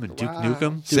Doom and Duke Wow.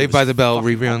 Nukem. Dude, it Saved was by the Bell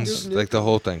fucking reruns, awesome. like the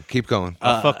whole thing. Keep going.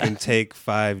 I'll fucking take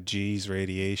 5G's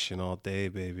radiation all day,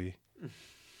 baby.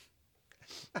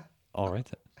 all right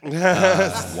then.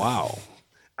 Wow.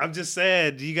 I'm just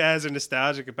saying, you guys are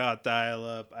nostalgic about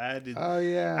dial-up. I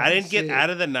didn't get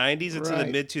out of the 90s until the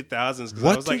Right. mid 2000s because I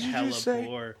What was like did you hella just say?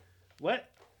 poor. What?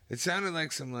 It sounded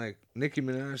like some like Nicki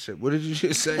Minaj shit. What did you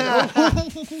just say?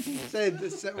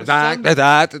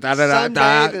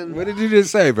 Sunbathing. What did you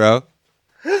just say, bro?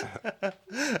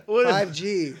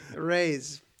 5G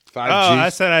rays. 5G. Oh, I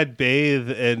said I'd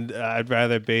bathe, and I'd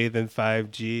rather bathe than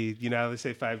 5G. You know how they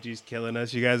say 5G's killing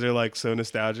us? You guys are like so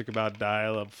nostalgic about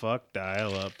dial-up. Fuck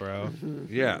dial-up, bro.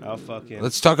 yeah. I'll fucking.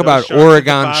 Let's talk those about sharks at the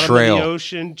Oregon bottom Trail. Of the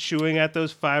ocean chewing at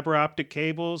those fiber optic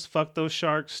cables. Fuck those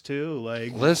sharks too.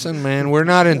 Like, Listen, man, we're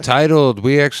not entitled.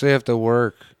 We actually have to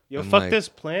work. yo, and, fuck like, this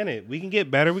planet. We can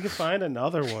get better. We can find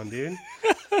another one, dude.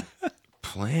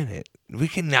 planet. We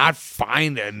cannot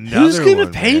find another Who's gonna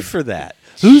one, pay man. for that?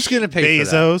 Who's gonna pay for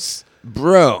that? Bezos.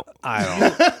 Bro, I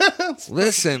don't.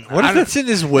 listen. What I if don't- it's in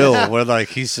his will, where like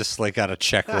he's just like got a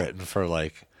check written for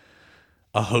like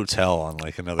a hotel on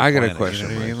like another? I got a planet, question,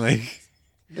 You know what I mean? Like,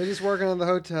 They're just working on the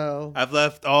hotel. I've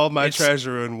left all my It's-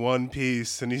 treasure in one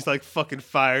piece, and he's like fucking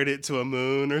fired it to a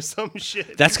moon or some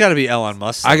shit. that's got to be Elon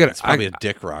Musk. I got- It's probably I- a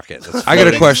dick rocket. That's I got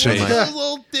a floating in question, space. Mike. A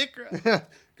little dick.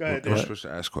 Go ahead, We're dude. supposed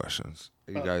to ask questions.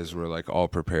 You guys were like all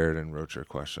prepared and wrote your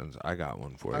questions. I got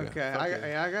one for you. Okay,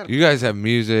 I got. You guys have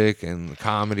music and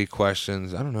comedy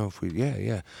questions. I don't know if we.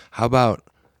 Yeah. How about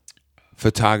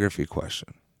photography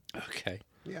question? Okay.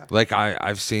 Yeah. Like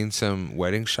I've seen some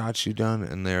wedding shots you done,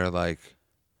 and they're like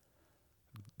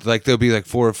there'll be like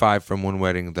 4 or 5 from one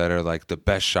wedding that are like the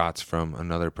best shots from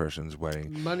another person's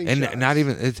wedding. Money and shots. not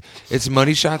even it's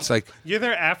money shots. Like You're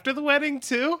there after the wedding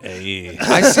too? Hey.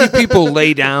 I see people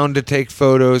lay down to take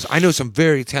photos. I know some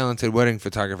very talented wedding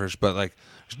photographers, but like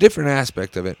there's a different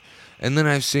aspect of it. And then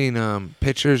I've seen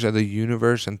pictures of the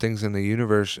universe and things in the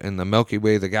universe, and the Milky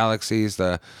Way, the galaxies,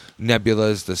 the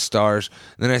nebulas, the stars.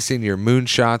 And then I've seen your moon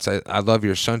shots. I love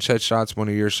your sunset shots. One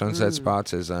of your sunset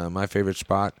spots is my favorite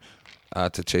spot.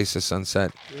 to chase the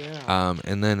sunset. Yeah.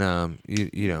 And then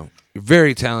you know, you're a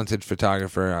very talented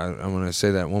photographer. I want to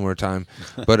say that one more time.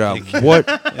 But what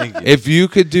if you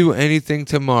could do anything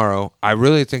tomorrow? I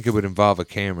really think it would involve a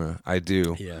camera. I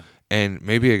do. Yeah. And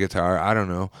maybe a guitar. I don't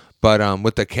know. But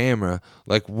with the camera,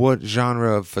 like, what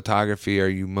genre of photography are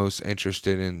you most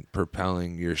interested in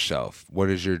propelling yourself? What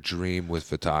is your dream with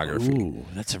photography? Ooh,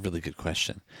 that's a really good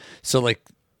question. So, like,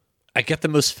 I get the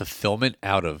most fulfillment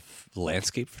out of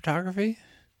landscape photography,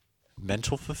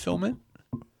 mental fulfillment.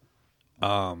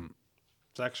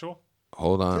 Sexual?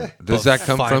 Hold on. But Does that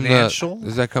come financial?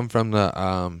 from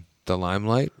the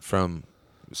limelight, from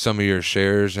some of your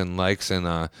shares and likes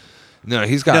and no,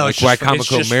 he's got No, like it's Why just for- it's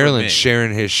Comico just for Maryland me.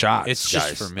 sharing his shots. It's just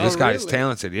guys. for me. This Oh, guy's really?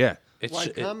 talented, yeah. It's Why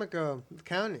it- Comico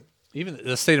County? even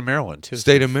the state of Maryland too.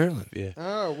 State of Maryland. Yeah.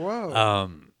 Oh, whoa.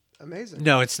 Um, Amazing.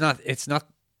 no, it's not. It's not.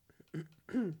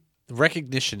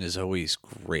 Recognition is always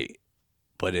great,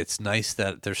 but it's nice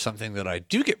that there's something that I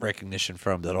do get recognition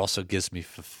from that also gives me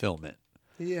fulfillment.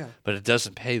 Yeah. But it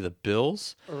doesn't pay the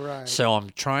bills. Right. So I'm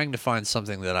trying to find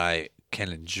something that I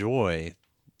can enjoy.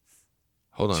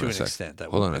 Hold on To a an sec. extent, that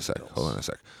Hold will on a pay sec. bills. Hold on a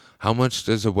sec. How much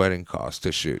does a wedding cost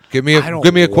to shoot? Give me I don't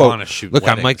a quote. wanna shoot Look,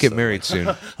 I might weddings, get so, married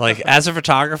soon. Like as a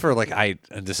photographer, like and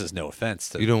this is no offense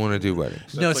to You don't want to do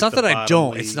weddings. No, That's it's like not the that I bottom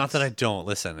don't. It's not leads. that I don't.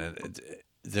 Listen,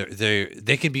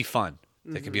 they can be fun.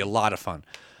 They can be a lot of fun.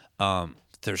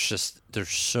 There's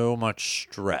so much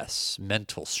stress,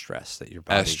 mental stress that your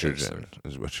body goes through. Estrogen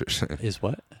is what you're saying. Is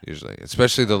what? Usually,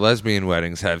 especially the lesbian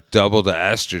weddings have double the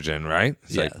estrogen, right?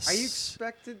 It's like, Yes. Are you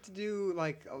expected to do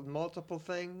like multiple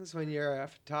things when you're a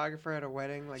photographer at a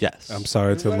wedding? Like, Yes. I'm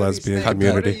sorry to the what are these lesbian things? What are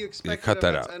community. you expected cut of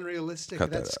that that's out. unrealistic.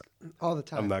 Cut that That's all the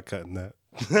time. I'm not cutting that.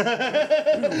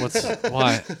 What's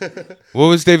why? what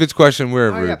was David's question?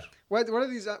 We're Oh, rude. yeah. What are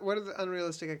these? What are the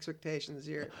unrealistic expectations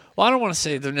here? Well, I don't want to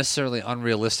say they're necessarily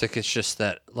unrealistic. It's just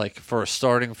that, like, for a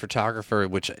starting photographer,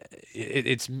 which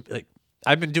it's like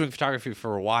I've been doing photography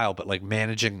for a while, but like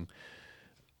managing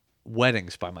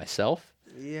weddings by myself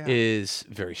Yeah. is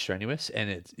very strenuous,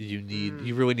 and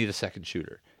you really need a second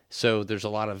shooter. So there's a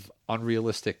lot of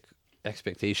unrealistic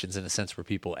expectations in a sense where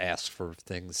people ask for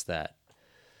things that,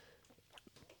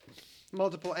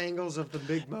 Multiple angles of the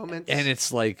big moments. and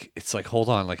it's like hold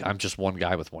on, like I'm just one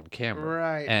guy with one camera,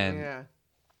 right. And yeah.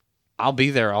 I'll be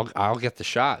there. I'll get the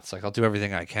shots. Like I'll do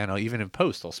everything I can. Even in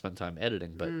post, I'll spend time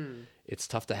editing. But it's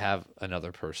tough to have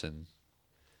another person.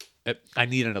 I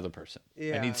need another person. I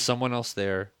Yeah. need someone else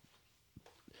there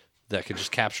that can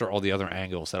just capture all the other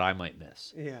angles that I might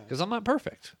miss. Yeah. Because I'm not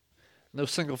perfect. No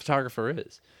single photographer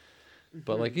is.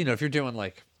 But like if you're doing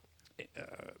like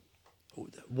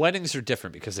weddings are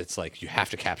different because it's like you have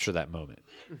to capture that moment.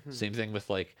 Same thing with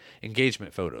like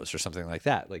engagement photos or something like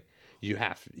that. Like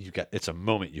it's a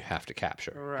moment you have to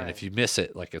capture. Right. And if you miss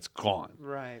it, like it's gone.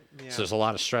 Right. Yeah. So there's a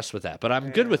lot of stress with that. But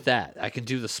I'm good with that. I can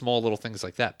do the small little things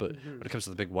like that. But when it comes to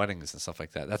the big weddings and stuff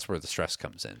like that, that's where the stress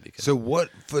comes in. Because So,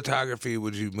 what photography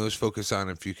would you most focus on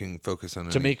if you can focus on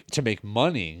to make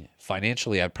money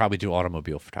financially, I'd probably do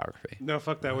automobile photography. No,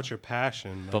 fuck that. What's your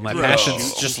passion? But my Bro.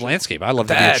 passion's just landscape. I love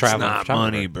to be a That's traveling not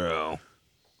photographer. money, bro.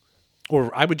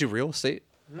 Or I would do real estate.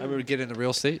 I would get into real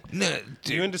estate. No,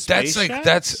 You into that's space like shots?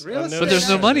 that's Real estate But there's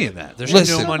no actually- money in that. There's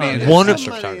Listen, no money in one of- There's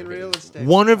some money in real photography. estate.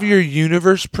 one of your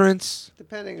universe prints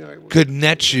Depending on could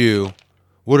net you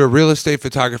what a real estate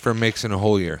photographer makes in a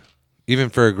whole year, even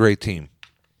for a great team.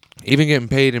 Even getting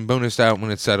paid and bonused out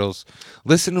when it settles.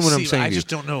 Listen to what I'm See, saying. I to just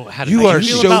don't know how to. You I are can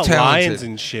Feel feel so about talented. lions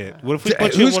and shit. What if we D-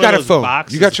 put you in Who's one got of a those phone?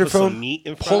 boxes You got your with some phone? meat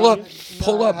in Pull front up, of you?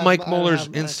 pull up I have Mike mine, Moeller's I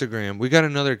have mine. Instagram. We got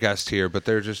another guest here, but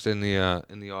they're just in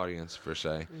the audience per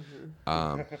se.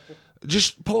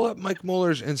 Just pull up Mike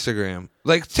Moeller's Instagram.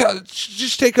 Like,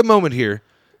 just take a moment here.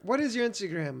 What is your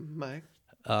Instagram, Mike?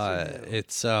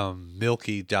 It's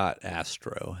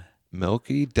milky.astro.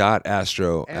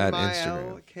 Milky.astro at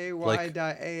Instagram.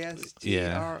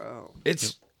 MILKY.ASTRO.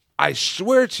 It's. I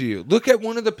swear to you. Look at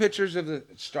one of the pictures of the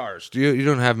stars. Do you? You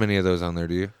don't have many of those on there,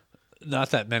 do you?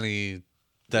 Not that many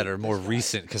that are more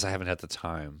recent because I haven't had the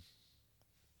time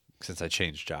since I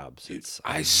changed jobs. It's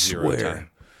I zero swear. time.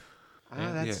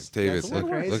 Oh, that's, David, that's look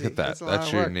crazy. at that. That's, a lot That's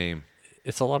of your work. name.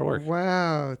 It's a lot of work.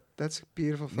 Wow, that's a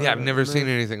beautiful photo. Yeah, I've never seen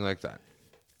Man. anything like that.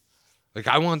 Like,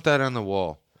 I want that on the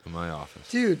wall in my office.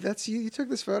 Dude, that's you. You took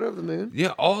this photo of the moon. Yeah,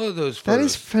 all of those That photos.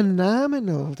 is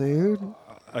phenomenal, dude.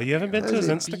 Oh, you haven't been That to his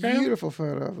is a Instagram? beautiful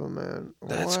photo of the moon.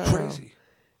 That's Wow. crazy.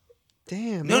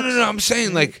 Damn. No, that's I'm saying,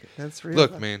 fake. like, That's real.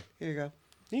 look, man. Here you go.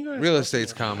 Real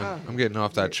estate's common. I'm getting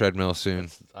off that treadmill soon.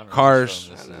 I don't know Cars.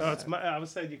 which one this is. No, it's my. I was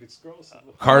saying you could scroll some.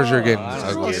 Cars are getting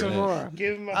Scroll ugly. some more.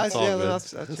 Give him I my see. all good. I'll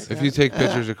check If it you out. take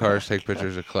pictures of cars, take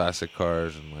pictures of classic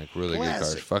cars and like really good cars.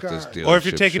 Classic Fuck this cars. dealership Or if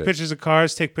you're taking shit. pictures of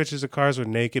cars, take pictures of cars with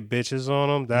naked bitches on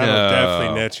them. That'll No.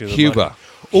 definitely net you the Cuba. money.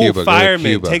 Cuba, Ooh, go to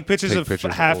firemen. Cuba. Take pictures of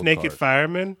old half-naked cars.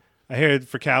 firemen. I hear it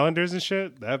for calendars and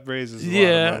shit. That raises a lot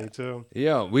Yeah. of money, too.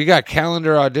 Yo, we got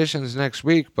calendar auditions next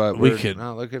week, but We we're could-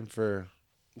 not looking for.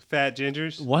 Fat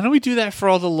gingers. Why don't we do that for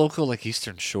all the local like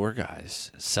Eastern Shore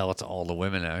guys? Sell it to all the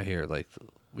women out here. Like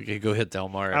we could go hit Del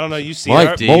Mar. I don't know. You see Mike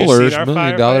our, you Moeller's seen our $1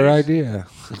 million firefighters? idea.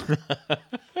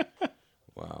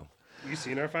 Wow. You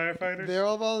seen our firefighters? They're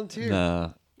all volunteer. Nah.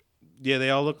 Yeah, they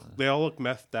all look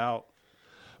methed out.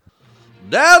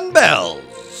 Dan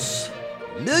Bell's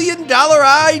 $1 million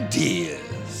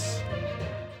ideas.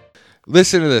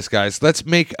 Listen to this, guys. Let's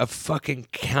make a fucking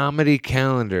comedy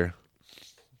calendar.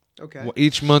 Okay. Well,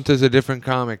 each month is a different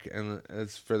comic, and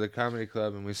it's for the comedy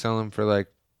club, and we sell them for like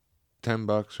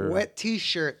 $10 or. Wet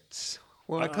T-shirts.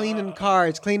 Well, cleaning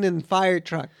cars, cleaning fire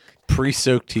truck,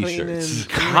 Pre-soaked T-shirts.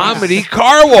 cleaning Comedy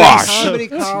car wash. comedy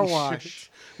car wash.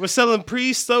 We're selling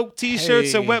pre-soaked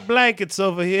T-shirts and Hey. wet blankets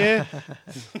over here.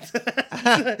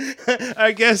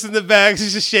 I guess in the back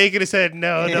he's just shaking his head.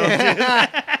 No, don't do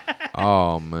that.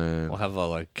 Oh man. We'll have a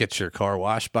like get your car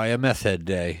washed by a meth head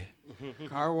day.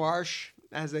 Car wash,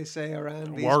 as they say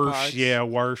around these Worse, parts. yeah,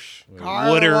 worse. Car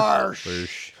Wooder.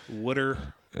 wash. Wooder.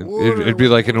 It'd be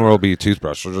like an Oral-B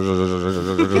toothbrush. Like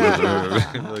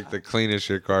the cleanest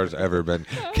your car's ever been.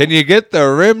 Can you get the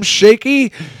rim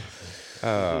shaky?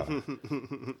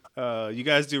 You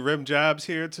guys do rim jobs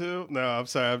here too? No, I'm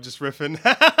sorry, I'm just riffing.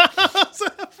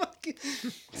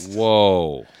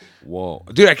 Whoa.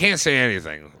 Dude, I can't say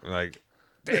anything. Like,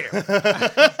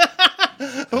 I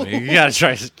mean, you gotta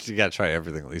try. You gotta try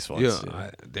everything at least once.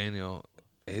 yeah, Daniel,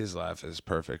 his laugh is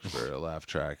perfect for a laugh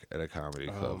track at a comedy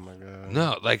club. Oh my god.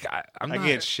 No, like I'm I not.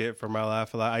 get shit for my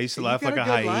laugh a lot. I used to You laugh got like a a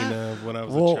good hyena when I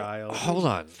was Well, a child. hold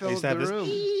on. Filled to have the this- room.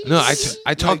 No,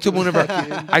 I talked to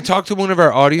one of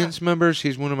our audience members.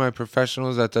 He's one of my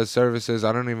professionals that does services.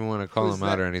 I don't even want to call Who's him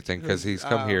out that? or anything because he's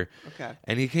come Oh, here. Okay.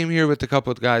 And he came here with a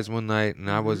couple of guys one night, and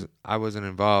Mm-hmm. I wasn't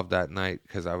involved that night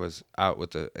because I was out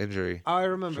with the injury. Oh, I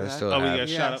remember Which I that. still Oh, we have. got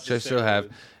Yeah. shot up. Which I still have.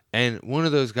 And one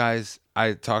of those guys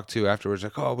I talked to afterwards,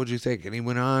 like, oh, what'd you think? And he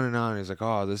went on and on. He's like,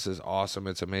 oh, this is awesome.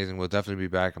 It's amazing. We'll definitely be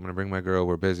back. I'm going to bring my girl.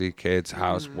 We're busy. Kids,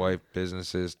 house, wife,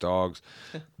 businesses, dogs,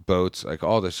 boats, like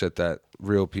all the shit that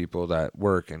real people that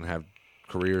work and have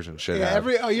careers and shit Yeah, have.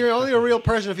 you're only a real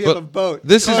person if you But have a boat.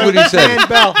 This is what he said. Dan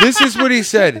Bell. This is what he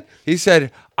said. He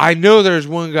said, I know there's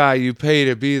one guy you pay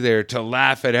to be there to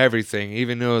laugh at everything,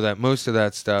 even though that most of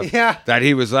that stuff Yeah. that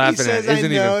he was laughing says, at "I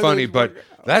isn't know even funny, there's but one-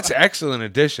 that's excellent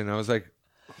addition. I was like,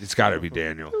 it's got to be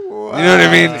Daniel. You know what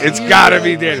I mean? It's got to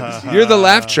be Daniel. You're the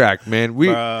laugh track, man. We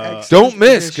don't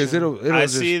miss because it'll I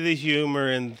just... see the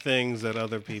humor in things that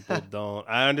other people don't.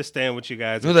 I understand what you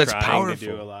guys No, are that's trying powerful. to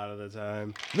do a lot of the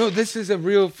time. No, this is a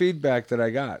real feedback that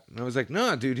I got. And I was like,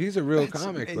 no, dude, he's a real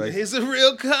comic. Like, He's a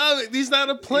real comic. He's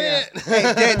not a plant.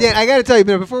 Hey, Dan, I got to tell you,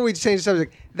 before we change the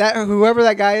subject, that whoever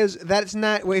that guy is, that's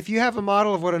not. If you have a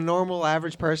model of what a normal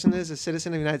average person is, a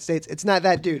citizen of the United States, it's not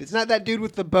that dude. It's not that dude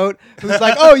with the boat who's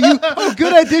like, oh,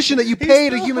 good addition that you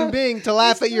paid a human being to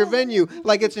laugh at your venue,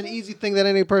 like it's an easy thing that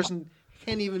any person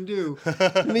can't even do.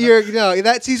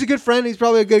 He's a good friend. He's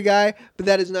probably a good guy, but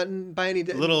that is not by any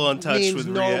A little untouched means with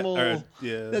normal. That's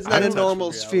not a untouched normal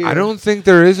with sphere. I don't think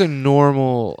there is a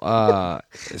normal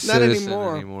citizen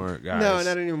anymore. guys. No,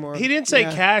 not anymore. He didn't say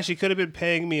Yeah. cash. He could have been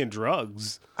paying me in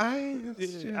drugs. I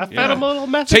fed him a little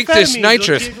methamphetamine. Take this He'll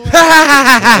nitrous. giggle at-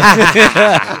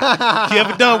 You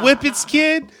ever done whippets,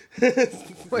 kid?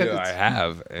 Yeah, I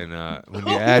have. And when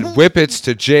you add whippets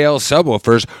to jail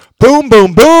subwoofers, boom,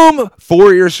 boom, boom.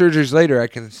 4 year surgeries later, I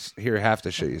can hear half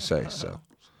the shit you say. So,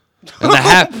 and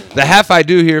the half I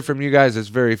do hear from you guys is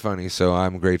very funny. So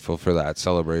I'm grateful for that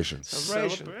celebration.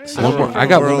 One more, I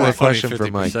got We're one more only funny question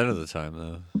for Mike. 50% of the time,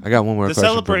 though. I got one more The question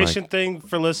celebration thing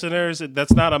for listeners,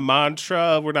 that's not a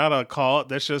mantra. We're not a cult.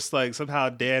 That's just like somehow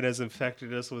Dan has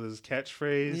infected us with his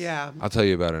catchphrase. Yeah. for Mike. I'll tell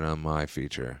you about it on my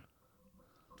feature.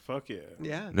 Fuck yeah.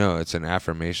 Yeah. No, it's an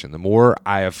affirmation. The more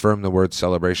I affirm the word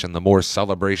celebration, the more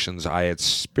celebrations I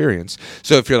experience.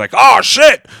 So if you're like, oh,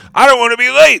 shit, I don't want to be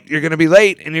late, you're going to be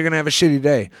late and you're going to have a shitty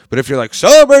day. But if you're like,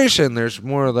 celebration, there's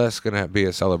more or less going to be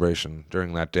a celebration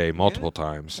during that day multiple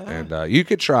times. And you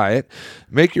could try it.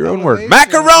 Make your own word.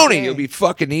 Celebration, Macaroni! okay. You'll be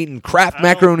fucking eating Kraft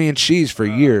macaroni and cheese for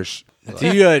years. Do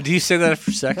you say that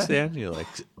after sex, Dan? You're like,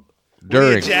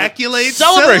 During. Ejaculate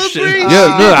Celebration. celebration.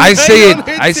 Yeah, no, I say it. on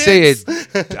her I say tits.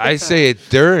 it. I say it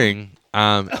during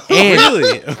And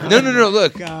Really? no.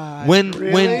 Look, God, when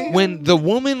really? when the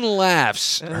woman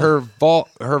laughs, her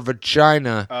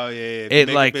vagina, Oh yeah. it Make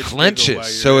a like bitch clenches. giggle while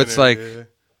you're So in it's there, like yeah.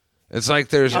 it's like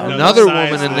there's Oh, another no,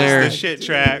 woman in Size, there. The shit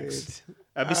tracks.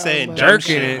 I be saying dumb Jerking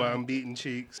shit it. while I'm beating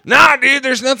cheeks. Nah, dude,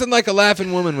 there's nothing like a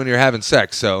laughing woman when you're having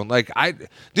sex. So like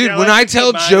Yeah, when like I to keep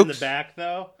tell mine in jokes, the back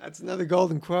though. That's another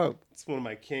golden quote. It's one of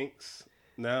my kinks.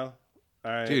 No.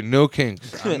 All right. dude, no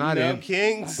kinks. I'm not no in.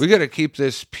 kinks. We gotta keep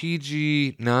this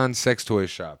PG non-sex toy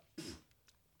shop.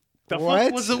 The What?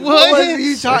 fuck was it? What What? are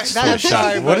you talking? Sex toy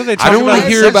Sorry, shop. What but are they I talking don't want about? to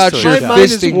hear sex about toy your my shop? mind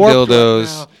is fisting warped right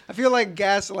dildos now. I feel like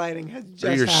gaslighting has or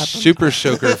just your happened. super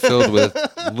soaker filled with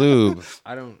lube.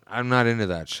 I'm not into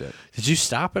that shit. Did you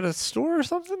stop at a store or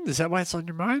something? Is that why it's on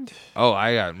your mind? Oh,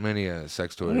 I got many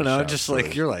sex toy. I don't know. shop Just stories.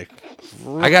 like you're like.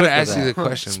 I gotta quick with ask you that. the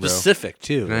question, bro. Specific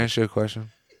too. Can I ask you a question?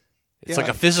 It's Yeah. like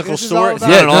a physical This is store. all It's about-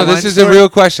 not Yeah, an no, online this is store? a real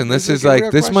question. This This is is a like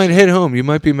real this might question. hit home. You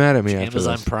might be mad at me after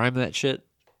Amazon this. Prime that shit.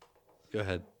 Go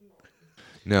ahead.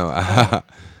 No,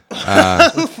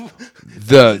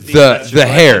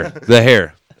 the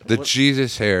hair, the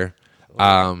Jesus hair,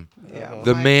 Yeah,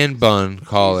 the my man bun,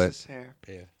 call it. Jesus hair.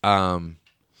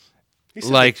 You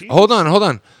said Like, the hold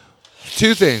on.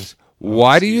 Two things.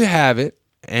 Why do you have it?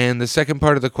 And the second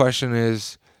part of the question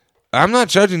is, I'm not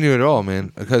judging you at all,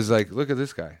 man. Because like, look at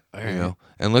this guy, you know,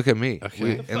 and look at me,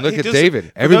 Okay. and look He at just- David.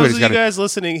 For Everybody's those got of you a guys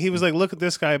listening, he was like, "Look at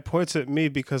this guy." Points at me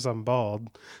because I'm bald.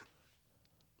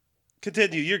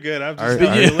 Continue. You're good. I'm just Are-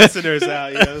 helping are- the listeners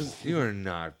out. You know? You are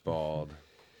not bald.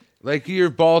 Like you're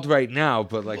bald right now,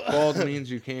 but like bald means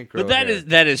you can't grow. But that hair. is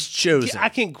that is chosen. I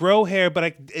can grow hair, but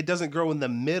it doesn't grow in the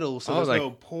middle, so Oh, there's like-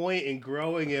 no point in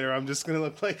growing it, or I'm just gonna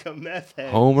look like a meth head.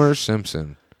 Homer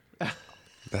Simpson.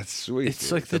 That's sweet. It's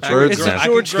dude. like the bird's it's nest. a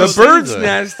George I can The grow bird's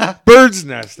nest. Bird's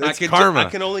nest. It's karma. I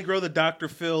can only grow the Dr.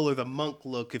 Phil or the monk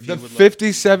look if The you would.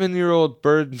 57-year-old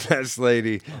bird nest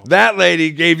lady. That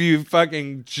lady gave you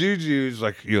fucking jujus.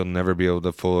 Like you'll never be able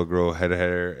to full grow head of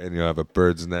hair, and you'll have a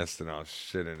bird's nest, and I'll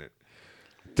shit in it.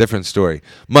 Different story.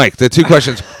 Mike, the two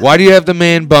questions: why do you have the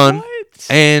man bun?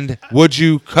 And would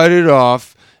you cut it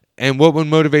off? And what would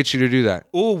motivate you to do that?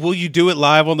 Oh, will you do it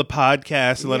live on the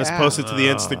podcast and let us Yeah. post it to the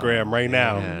Instagram right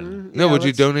now? No, Yeah, would you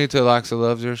let's- donate to Locks of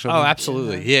Loves or something? Oh,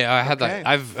 absolutely. Yeah, I had Okay. that.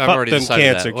 I've Fuck already them decided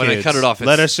cancer that. When I kids. cut it off,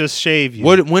 Let it's- us just shave you.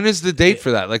 When is the date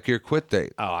for that? Like your quit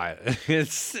date?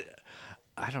 it's.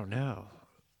 I don't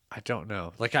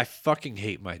know. Like I fucking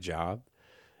hate my job,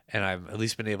 and I've at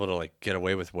least been able to like get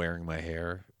away with wearing my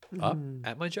hair up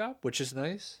at my job, which is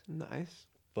nice. Nice.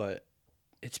 But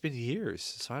it's been years,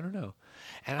 so I don't know.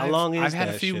 And How long is I've had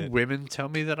a that few shit? women tell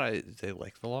me that they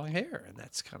like the long hair, and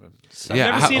that's kind of I've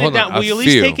Yeah, never seen it hold down. on, Will you a at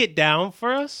least few. take it down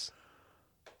for us?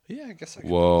 Yeah, I guess I.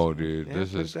 Whoa, dude, Yeah,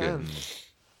 this put is it down.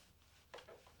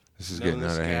 getting Known getting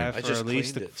this out of guy hand. for I just at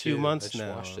least cleaned a it, few too. months I just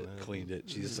now. washed it, cleaned it.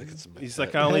 Jesus, like it's. He's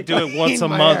like, I only do it Clean once a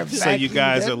my month, hair, so you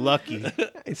guys vacuumed are it. lucky.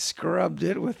 I scrubbed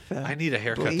it with. I need a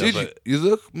haircut, though, Dude, but you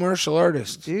look martial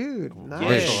artist. Dude, nice. Yeah,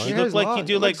 Wait, you Hair's look like you long.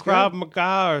 do It like looks good. Krav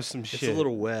Maga or some shit. it's a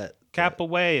little wet.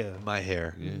 Capoeira. My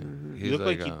hair. Yeah, You look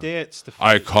like you dance to.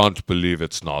 I can't believe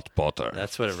it's not butter.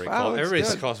 That's what everybody Wow, calls. that's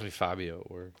Everybody good. calls me Fabio at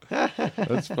work.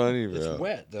 That's funny, It's bro.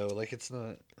 wet though. Like it's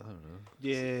not. I don't know.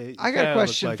 Yeah. you I got kinda a look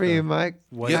question like for you, Mike.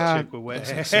 White Yeah. chick with wet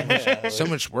hair. So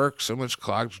much work, so much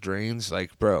clogged drains.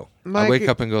 Like, bro, I Mike, wake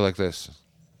up and go like this.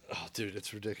 Oh, dude,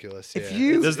 it's ridiculous. If yeah.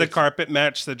 you Does the carpet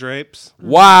match the drapes?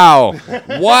 Wow,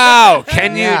 wow!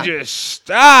 Can Yeah. you just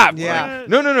stop? Yeah. Like,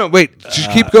 no. Wait,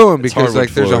 just keep going because hardwood like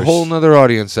there's a floors. whole nother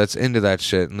audience that's into that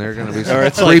shit, and they're gonna be some Or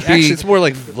it's like creepy, actually, it's more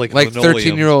like like linoleum.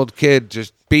 13-year-old kid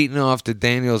just beating off to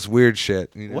Daniel's weird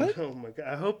shit. You know? What? Oh my god!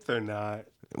 I hope they're not.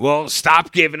 Well,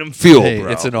 stop giving them fuel, Hey,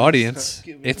 bro. it's an audience.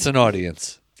 It's an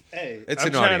audience. Hey, It's I'm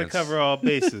an trying audience. to cover all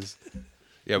bases.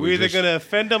 yeah, We're either just, gonna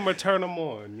offend them or turn them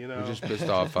on. You know, we just pissed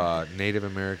off Native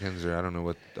Americans, or I don't know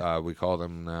what we call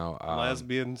them now.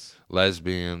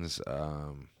 Lesbians,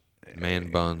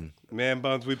 man bun. man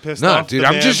buns. We pissed No, off. dude, the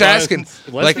I'm man just buns.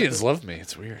 asking. Lesbians love me.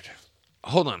 It's weird.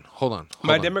 Hold on. My hold on.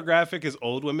 demographic is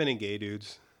old women and gay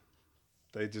dudes.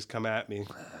 They just come at me.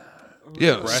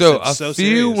 Yeah, Aggressive, so a so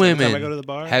few serious. Every time I women go to the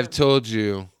bar, have told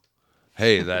you,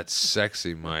 "Hey, that's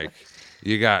sexy, Mike.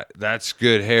 You got that's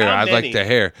good hair. How I'd many? like the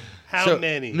hair." How So-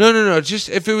 many? No. Just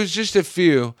if it was just a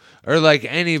few, or like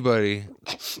anybody,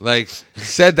 like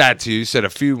said that to you. Said a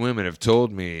few women have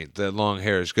told me that long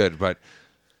hair is good, but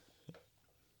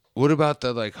what about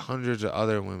the like hundreds of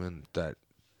other women that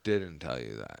didn't tell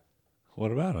you that?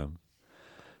 What about them?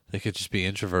 They could just be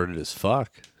introverted as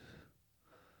fuck.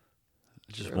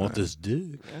 I just want this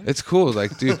dick. It's cool,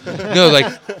 like, dude. No, like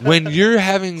when you're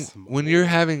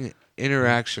having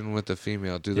interaction with a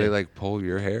female, do they Yeah. like pull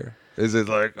your hair? Is it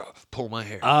like pull my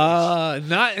hair?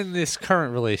 Not in this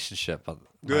current relationship. Do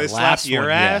My they slap last your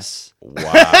one, ass?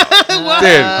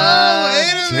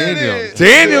 yes. Dude,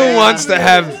 Daniel wants to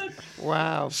have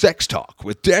Wow. sex talk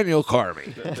with Daniel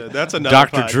Carmy. That's another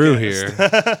Dr. Drew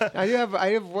podcast. here. I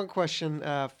have one question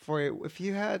for you. If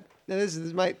you had now this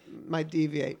might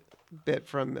deviate a bit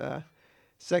from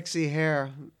sexy hair.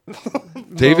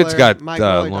 David's got Mike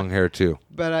Moeller, long hair too.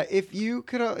 But if you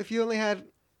only had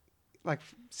like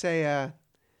say a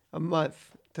month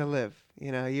to live,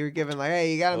 you know, you were given like,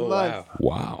 hey, you got a month.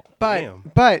 Wow.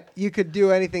 But you could do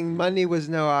anything. Money was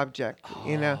no object.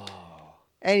 You know,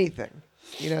 anything.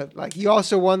 You know, like you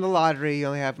also won the lottery. You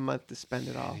only have a month to spend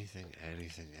it all. Anything.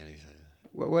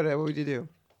 What would you do?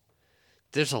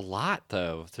 There's a lot,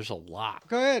 though. There's a lot.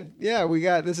 Go ahead.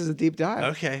 Yeah, this is a deep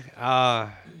dive. Okay.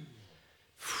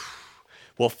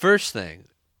 Well, first things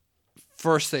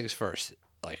first.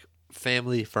 Like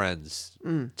family, friends,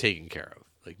 taken care of.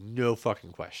 Like no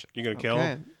fucking question. You gonna kill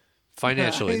him?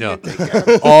 Financially, He's no. gonna take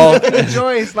care of All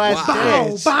enjoy his last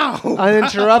days.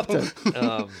 Uninterrupted.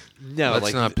 no, Let's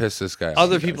like not piss this guy off.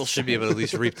 other people should be able to at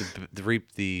least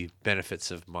reap the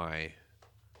benefits of my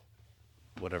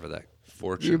whatever that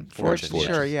fortune. Fortune,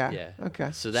 sure, yeah. Yeah. Okay.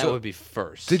 So that would be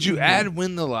first. Did you add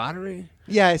win the lottery?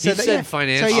 Yeah, so He said So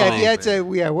financially. yeah, if you had to,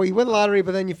 well, you win the lottery,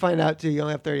 but then you find out too, you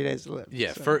only have 30 days to live.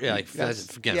 Yeah, So,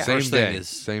 that's, again, yeah. Same first day. thing is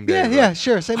Same day. Yeah, right? yeah,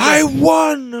 sure. Same I thing.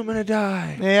 won. I'm gonna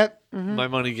die. Yep. my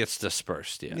money gets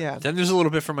dispersed. Yeah. Yeah. Then there's a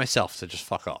little bit for myself to just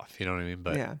fuck off. You know what I mean?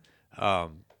 But Yeah.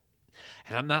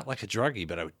 and I'm not like a druggie,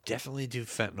 but I would definitely do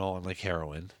fentanyl and like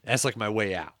heroin as like my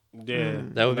way out. Yeah.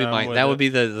 That would be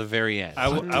the very end. I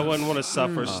wouldn't want to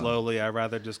suffer slowly. I'd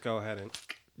rather just go ahead and.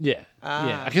 Yeah,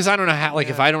 yeah. Because I don't know how. Like,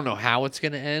 if I don't know how it's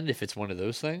gonna end, if it's one of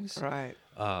those things, Right.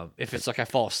 if it's like I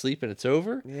fall asleep and it's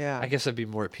over, Yeah. I guess I'd be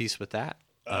more at peace with that.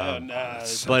 Nah,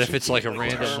 But if it's like a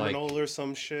random, like, terminal or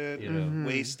some shit, you know.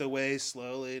 waste away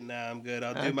slowly. Nah, I'm good.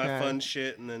 I'll do my Okay. fun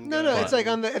shit and then. No, go. it's like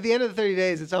at the end of the 30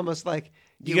 days, it's almost like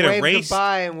You you get wave erased.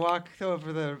 goodbye and walk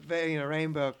over the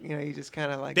rainbow. You know, you just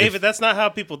kind of like David, that's not how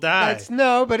people die.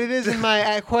 but it is in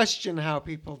my question how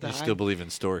people die. you still believe in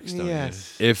storks, don't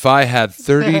Yes. If I had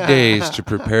 30 days to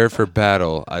prepare for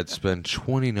battle, I'd spend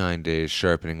 29 days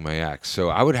sharpening my axe. So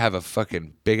I would have a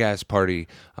fucking big ass party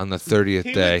on the 30th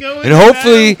He day, would go and into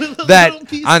hopefully battle with a that little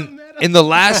piece of on metal. in the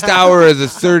last hour of the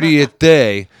 30th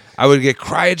day, I would get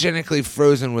cryogenically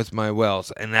frozen with my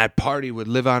wells, and that party would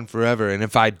live on forever. And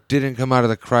if I didn't come out of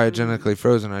the cryogenically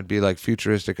frozen, I'd be like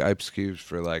futuristic ice cubes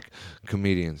for like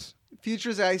comedians.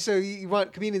 Future's so you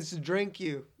want comedians to drink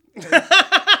you,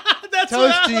 That's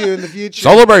toast to you in the future.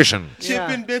 Celebration.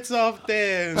 chipping bits off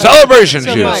there. Celebration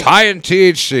So, juice, Mike- high in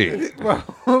THC. What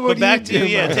But do back you to you, do,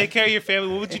 yeah. Mike? Take care of your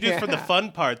family. What would you do for the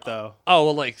fun part, though? Oh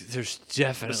well, like there's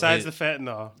definitely Besides the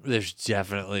fentanyl. there's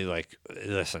definitely like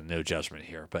listen, no judgment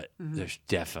here, but there's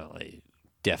definitely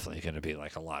going to be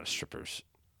like a lot of strippers.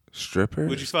 Stripper?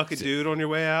 Would you fuck a dude on your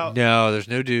way out? No, there's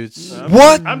no dudes.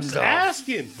 What? I'm just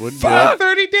asking. Wouldn't You do got it.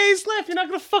 30 days left. You're not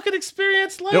gonna fucking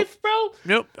experience life, bro.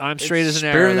 Nope, I'm straight as an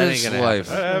arrow. That ain't Experience gonna life.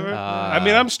 happen. Whatever. I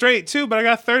mean, I'm straight too, but I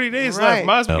got 30 days Right.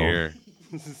 left. Might No. here.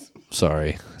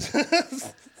 Sorry.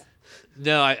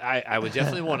 No, I would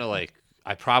definitely want to like.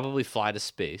 I probably fly to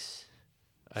space.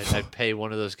 I'd pay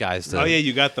one of those guys to. Oh yeah,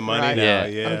 you got the money Right. now. Yeah.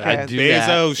 Yeah, Okay. I'd do that.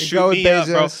 Bezos, You shoot go with me up,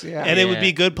 bro. Bezos, yeah. And it would Yeah.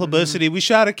 be good publicity. We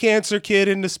shot a cancer kid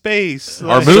into space.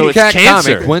 Our Like- So Moon it's Cat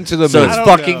cancer. comic went to the So moon. it's I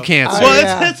don't fucking know. cancer. Well,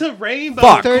 yeah. it's a rainbow.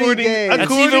 Fuck. 30 According, days. That's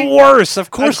according, even worse.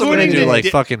 Of course, I'm gonna according do to like Di-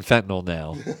 fucking fentanyl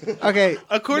now. Okay.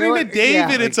 according You know to what?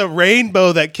 David, Yeah. it's a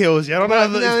rainbow that kills you. I don't know.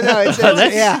 No, it's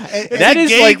That's- yeah. That a is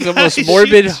gay like the guy most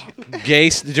morbid shoots gay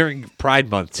during Pride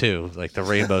Month too. Like the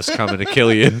rainbow's coming to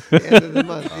kill you. the end of the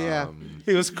month. Yeah.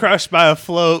 He was crushed by a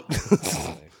float.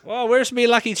 Well, where's me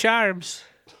Lucky Charms?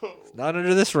 Not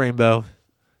under this rainbow.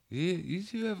 You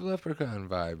do have leprechaun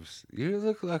vibes. You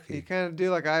look You lucky. kind of do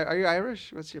like. Are you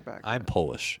Irish? What's your background? I'm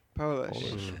Polish. Polish.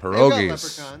 They've got Pierogies.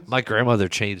 leprechauns. My grandmother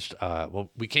changed. Well,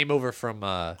 we came over from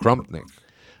Grumpnik.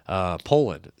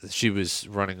 Poland. She was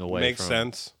running away Makes from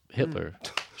sense. Hitler.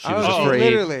 She Oh, was Oh, afraid.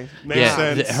 literally. Makes Yeah,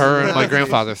 sense. her and my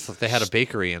grandfather. They had a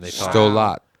bakery and they thought Stole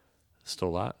lot. stole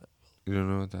a lot. You don't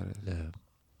know what that is? Yeah.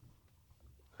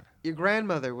 Your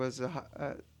grandmother was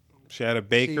a She had a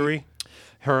bakery.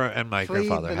 Her and my Fleed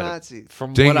grandfather the had Nazis.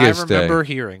 from what I Dingus Day. remember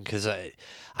hearing, because I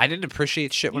didn't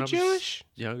appreciate shit when You I was Jewish?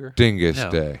 younger. Dingus No,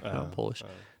 Day. no, I'm Polish.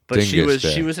 But she Dingus was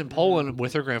Day. she was in Poland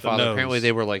with her grandfather. nose. Apparently,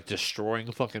 they were like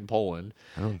destroying fucking Poland.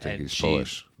 I don't think And he's she-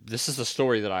 Polish. This is the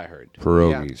story that I heard.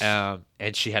 Pierogies.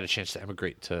 And she had a chance to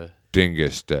emigrate to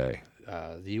Dingus Day.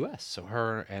 the U.S. So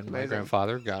her and my Amazing.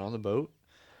 grandfather got on the boat,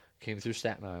 came through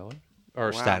Staten Island or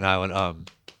Wow. Staten Island.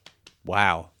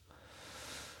 Wow.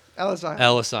 Ellis Island.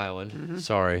 Ellis Island.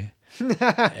 Sorry.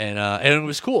 And it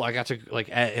was cool. I got to in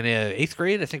 8th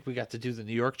grade. I think we got to do the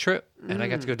New York trip, and I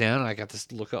got to go down and I got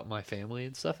to look up my family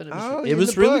and stuff. And it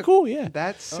was really book. cool. Yeah,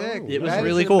 That's sick. It was That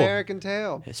really is cool. American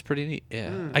Tale. it's pretty neat.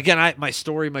 Yeah. Again, my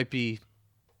story might be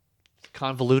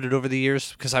convoluted over the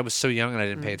years because I was so young and I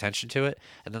didn't pay attention to it,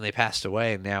 and then they passed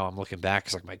away, and now I'm looking back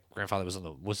because my grandfather was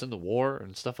in the war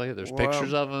and stuff like that. There's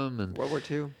pictures of him and World War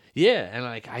II. yeah, and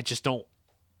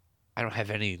I don't have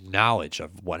any knowledge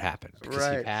of what happened because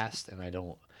he Right. passed, and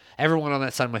everyone on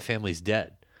that side of my family's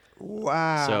dead.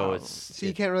 Wow. So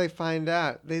you can't really find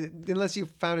out unless you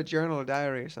found a journal or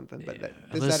diary or something. But does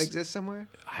Unless- that exist somewhere?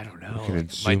 I don't can know. My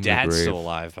exhume the dad's grave. still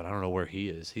alive, but I don't know where he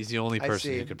is. He's the only I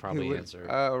person see. who could probably answer.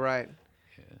 Oh, right.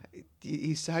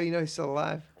 How do you know he's still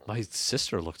alive? My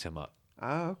sister looked him up.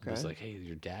 Oh, It okay. was like, hey,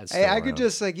 your dad's. Hey, still I could around.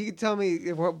 just you could tell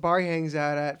me what bar he hangs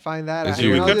out at, find that Is out. he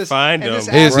and rich? I'll We could just- find and him. just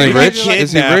Hey, is ask he him, rich? like,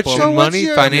 Is he rich So So in what's money,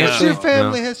 your, financially? What's your No.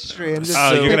 family history? And just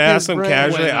Oh, you're pick gonna ask his him brain.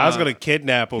 casually. When, I was gonna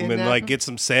kidnap him and kidnap like him? get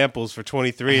some samples for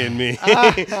 23andMe.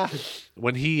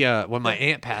 When my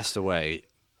aunt passed away,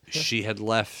 she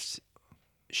left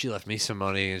me some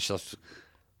money, and she left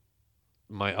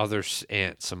my other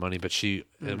aunt some money, but and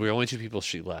we were only 2 people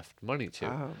she left money to.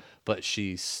 Oh. But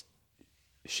she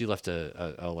left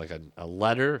a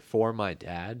letter for my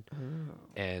dad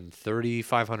and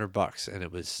 $3,500,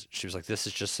 and she was like, this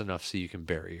is just enough so you can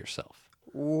bury yourself.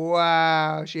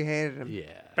 Wow, she hated him.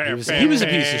 Yeah, he was a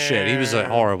piece of shit. He was a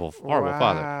horrible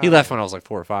father. He Wow. left when I was like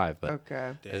 4 or 5, but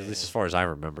Okay. at least as far as I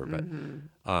remember.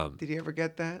 But Did he ever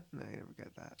get that? No, he never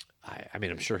got that. I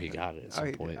mean, I'm sure he got it at some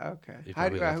he did. point. Okay. He How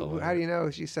probably got the do letter. you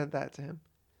know she sent that to him?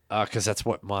 Because that's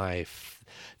what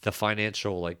the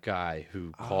financial guy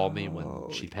who called me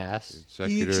when she passed.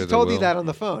 Executor She of the told you will. that on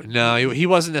the phone. No, he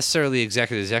wasn't necessarily the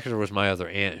executor. The executor was my other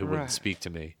aunt who Right. wouldn't speak to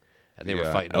me, and they were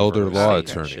Yeah, fighting elder over law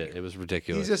estate and attorney. shit. It was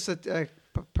ridiculous. He's just a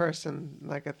person,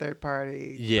 like a third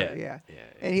party. Yeah. Yeah. Yeah.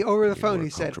 And he over the phone more he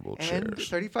said, comfortable and chairs.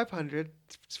 3,500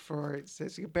 for it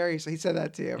says you can bury. So he said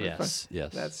that to you. over the phone.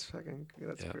 Yes. That's fucking.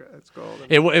 That's Yeah. that's gold.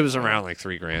 It was around like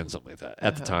 $3,000, something like that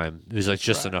at the time. It was like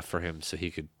just Right. enough for him so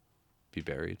he could be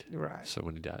buried. Right. So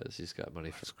when he dies, he's got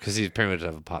money because he apparently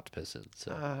doesn't have a pot to piss in.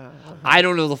 So Uh, I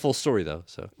don't know the full story though.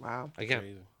 So wow.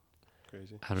 again,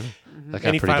 Crazy. I don't know. That got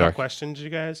Any pretty final dark. questions you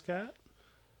guys got?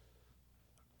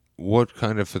 What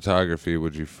kind of photography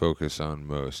would you focus on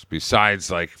most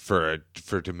besides like for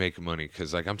to make money?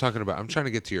 Because like I'm trying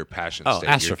to get to your passion. Oh,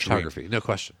 state, your astrophotography, no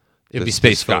question. It'd dream. be The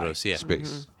space sky, photos. Yeah.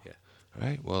 space. Yeah. All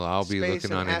right. Well, I'll be Space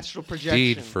looking and on astral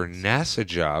Indeed projection. for NASA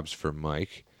jobs for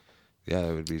Mike. Yeah,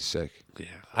 that would be sick. Yeah.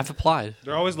 I've applied.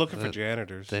 They're always looking for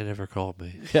janitors. They never called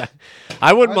me. Yeah.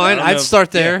 I wouldn't mind. I don't I'd know.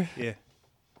 start there. Yeah.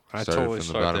 I'd Started totally from the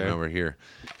start bottom. there. Now we're here.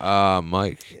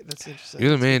 Mike, That's interesting. you're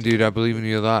the man, dude. I believe in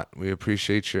you a lot. We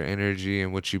appreciate your energy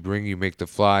and what you bring. You make the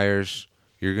flyers.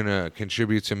 You're gonna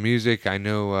contribute some music. I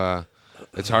know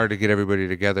it's hard to get everybody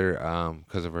together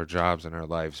because of our jobs and our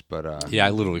lives, but Yeah, I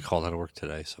literally called out of work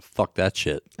today, so fuck that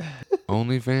shit.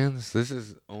 OnlyFans. This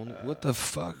is only what the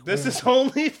fuck. This is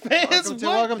OnlyFans.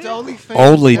 Welcome to OnlyFans.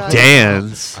 Only guys.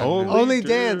 dance. Only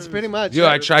dance, pretty much. Yo,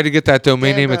 I tried to get that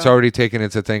domain name. It's Dan, already taken.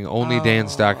 It's a thing.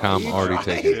 OnlyDance.com already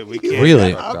taken. We can't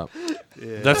Really? Fucked up.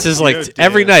 That's his like Yo,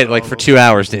 every Dan, night, like for 2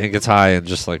 hours, Dan gets high and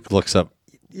just like looks up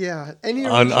Yeah. And you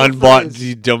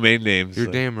unbought domain names. You're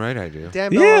like- damn right I do.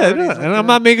 Dan Yeah, Bell no, already is and I'm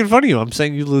not making fun of you. I'm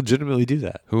saying you legitimately do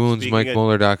that. Who owns Speaking of-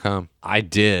 MikeMoeller.com? I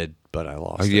did, but I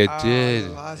lost Oh, it. you Oh, did. you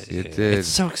lost You it. did. It's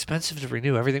so expensive to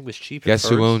renew. Everything was cheap. Guess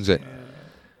who owns it?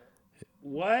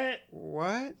 What?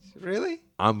 What? Really?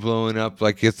 I'm blowing up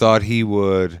like you thought he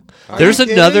would. Are There's you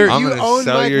kidding? another- I'm You gonna own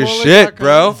sell your MikeMoeller.com? shit,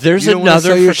 bro. There's You don't wanna another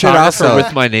sell your shit, I'll photographer sell it.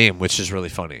 with my name, which is really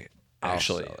funny. I'll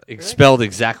Actually, sell it's spelled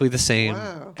exactly the same,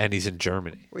 Wow. and he's in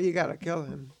Germany. Well, you gotta kill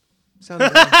him. Someday.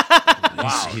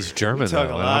 He's German. Talk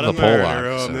though, a and lot I'm of the murder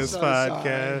Polak. on so- this So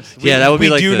podcast. Yeah, that would be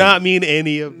we like do the- not mean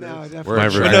any of this. No, We're definitely. But no,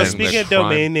 Representing speaking the of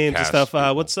domain names and Cast stuff,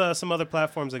 people. what's some other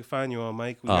platforms they can find you on,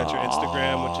 Mike? We got your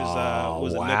Instagram, which is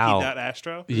was it wow.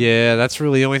 Nucky.astro? Yeah, that's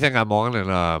really the only thing I'm on,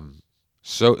 and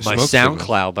So my smoke signal.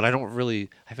 SoundCloud. But I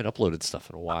haven't uploaded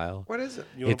stuff in a while. What is it?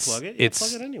 You want It's to plug it? You it's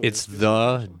plug it anyway. it's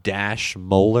the dash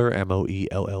Moeller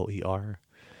Moeller.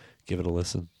 Give it a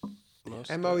listen.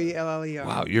 Moeller.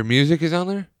 Wow, your music is on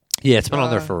there? Yeah, it's been on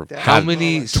there for Dash How God,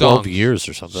 many 12 songs? years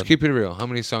or something. Just keep it real. How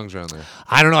many songs are on there?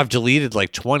 I don't know. I've deleted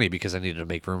like 20 because I needed to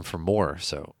make room for more.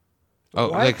 So Oh,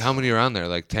 What? like how many are on there?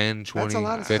 Like 10, 20, That's a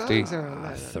lot of 50? songs around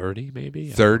that. 30 maybe. I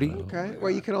don't 30? know. Okay.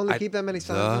 Well, you can only keep that many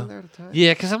songs the- in there at a time.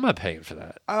 Yeah, because I'm not paying for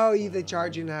that. Oh, they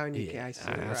charge you now, and you Yeah, can't. I see.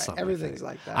 that's Right. not my Everything's thing.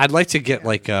 like that. I'd like to get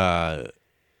like how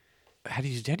do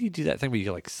you do that thing where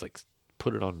you like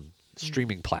put it on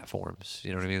streaming platforms.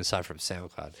 You know what I mean? Aside from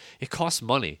SoundCloud, it costs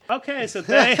money. Okay, so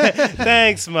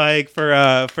thanks, Mike,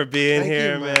 for being Thank you,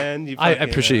 here, Mike. man. You I fucking,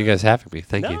 appreciate you guys having me.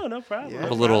 Thank you. No problem. Yeah. I'm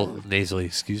no a little problem. nasally.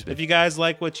 Excuse me. If you guys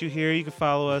like what you hear, you can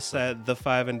follow us at the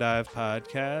Five and Dive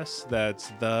Podcast.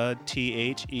 That's the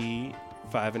THE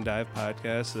Five and Dive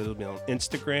Podcast. It'll be on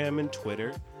Instagram and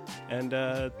Twitter. And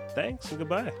thanks and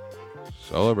goodbye.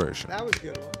 Celebration. That was a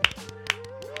good one.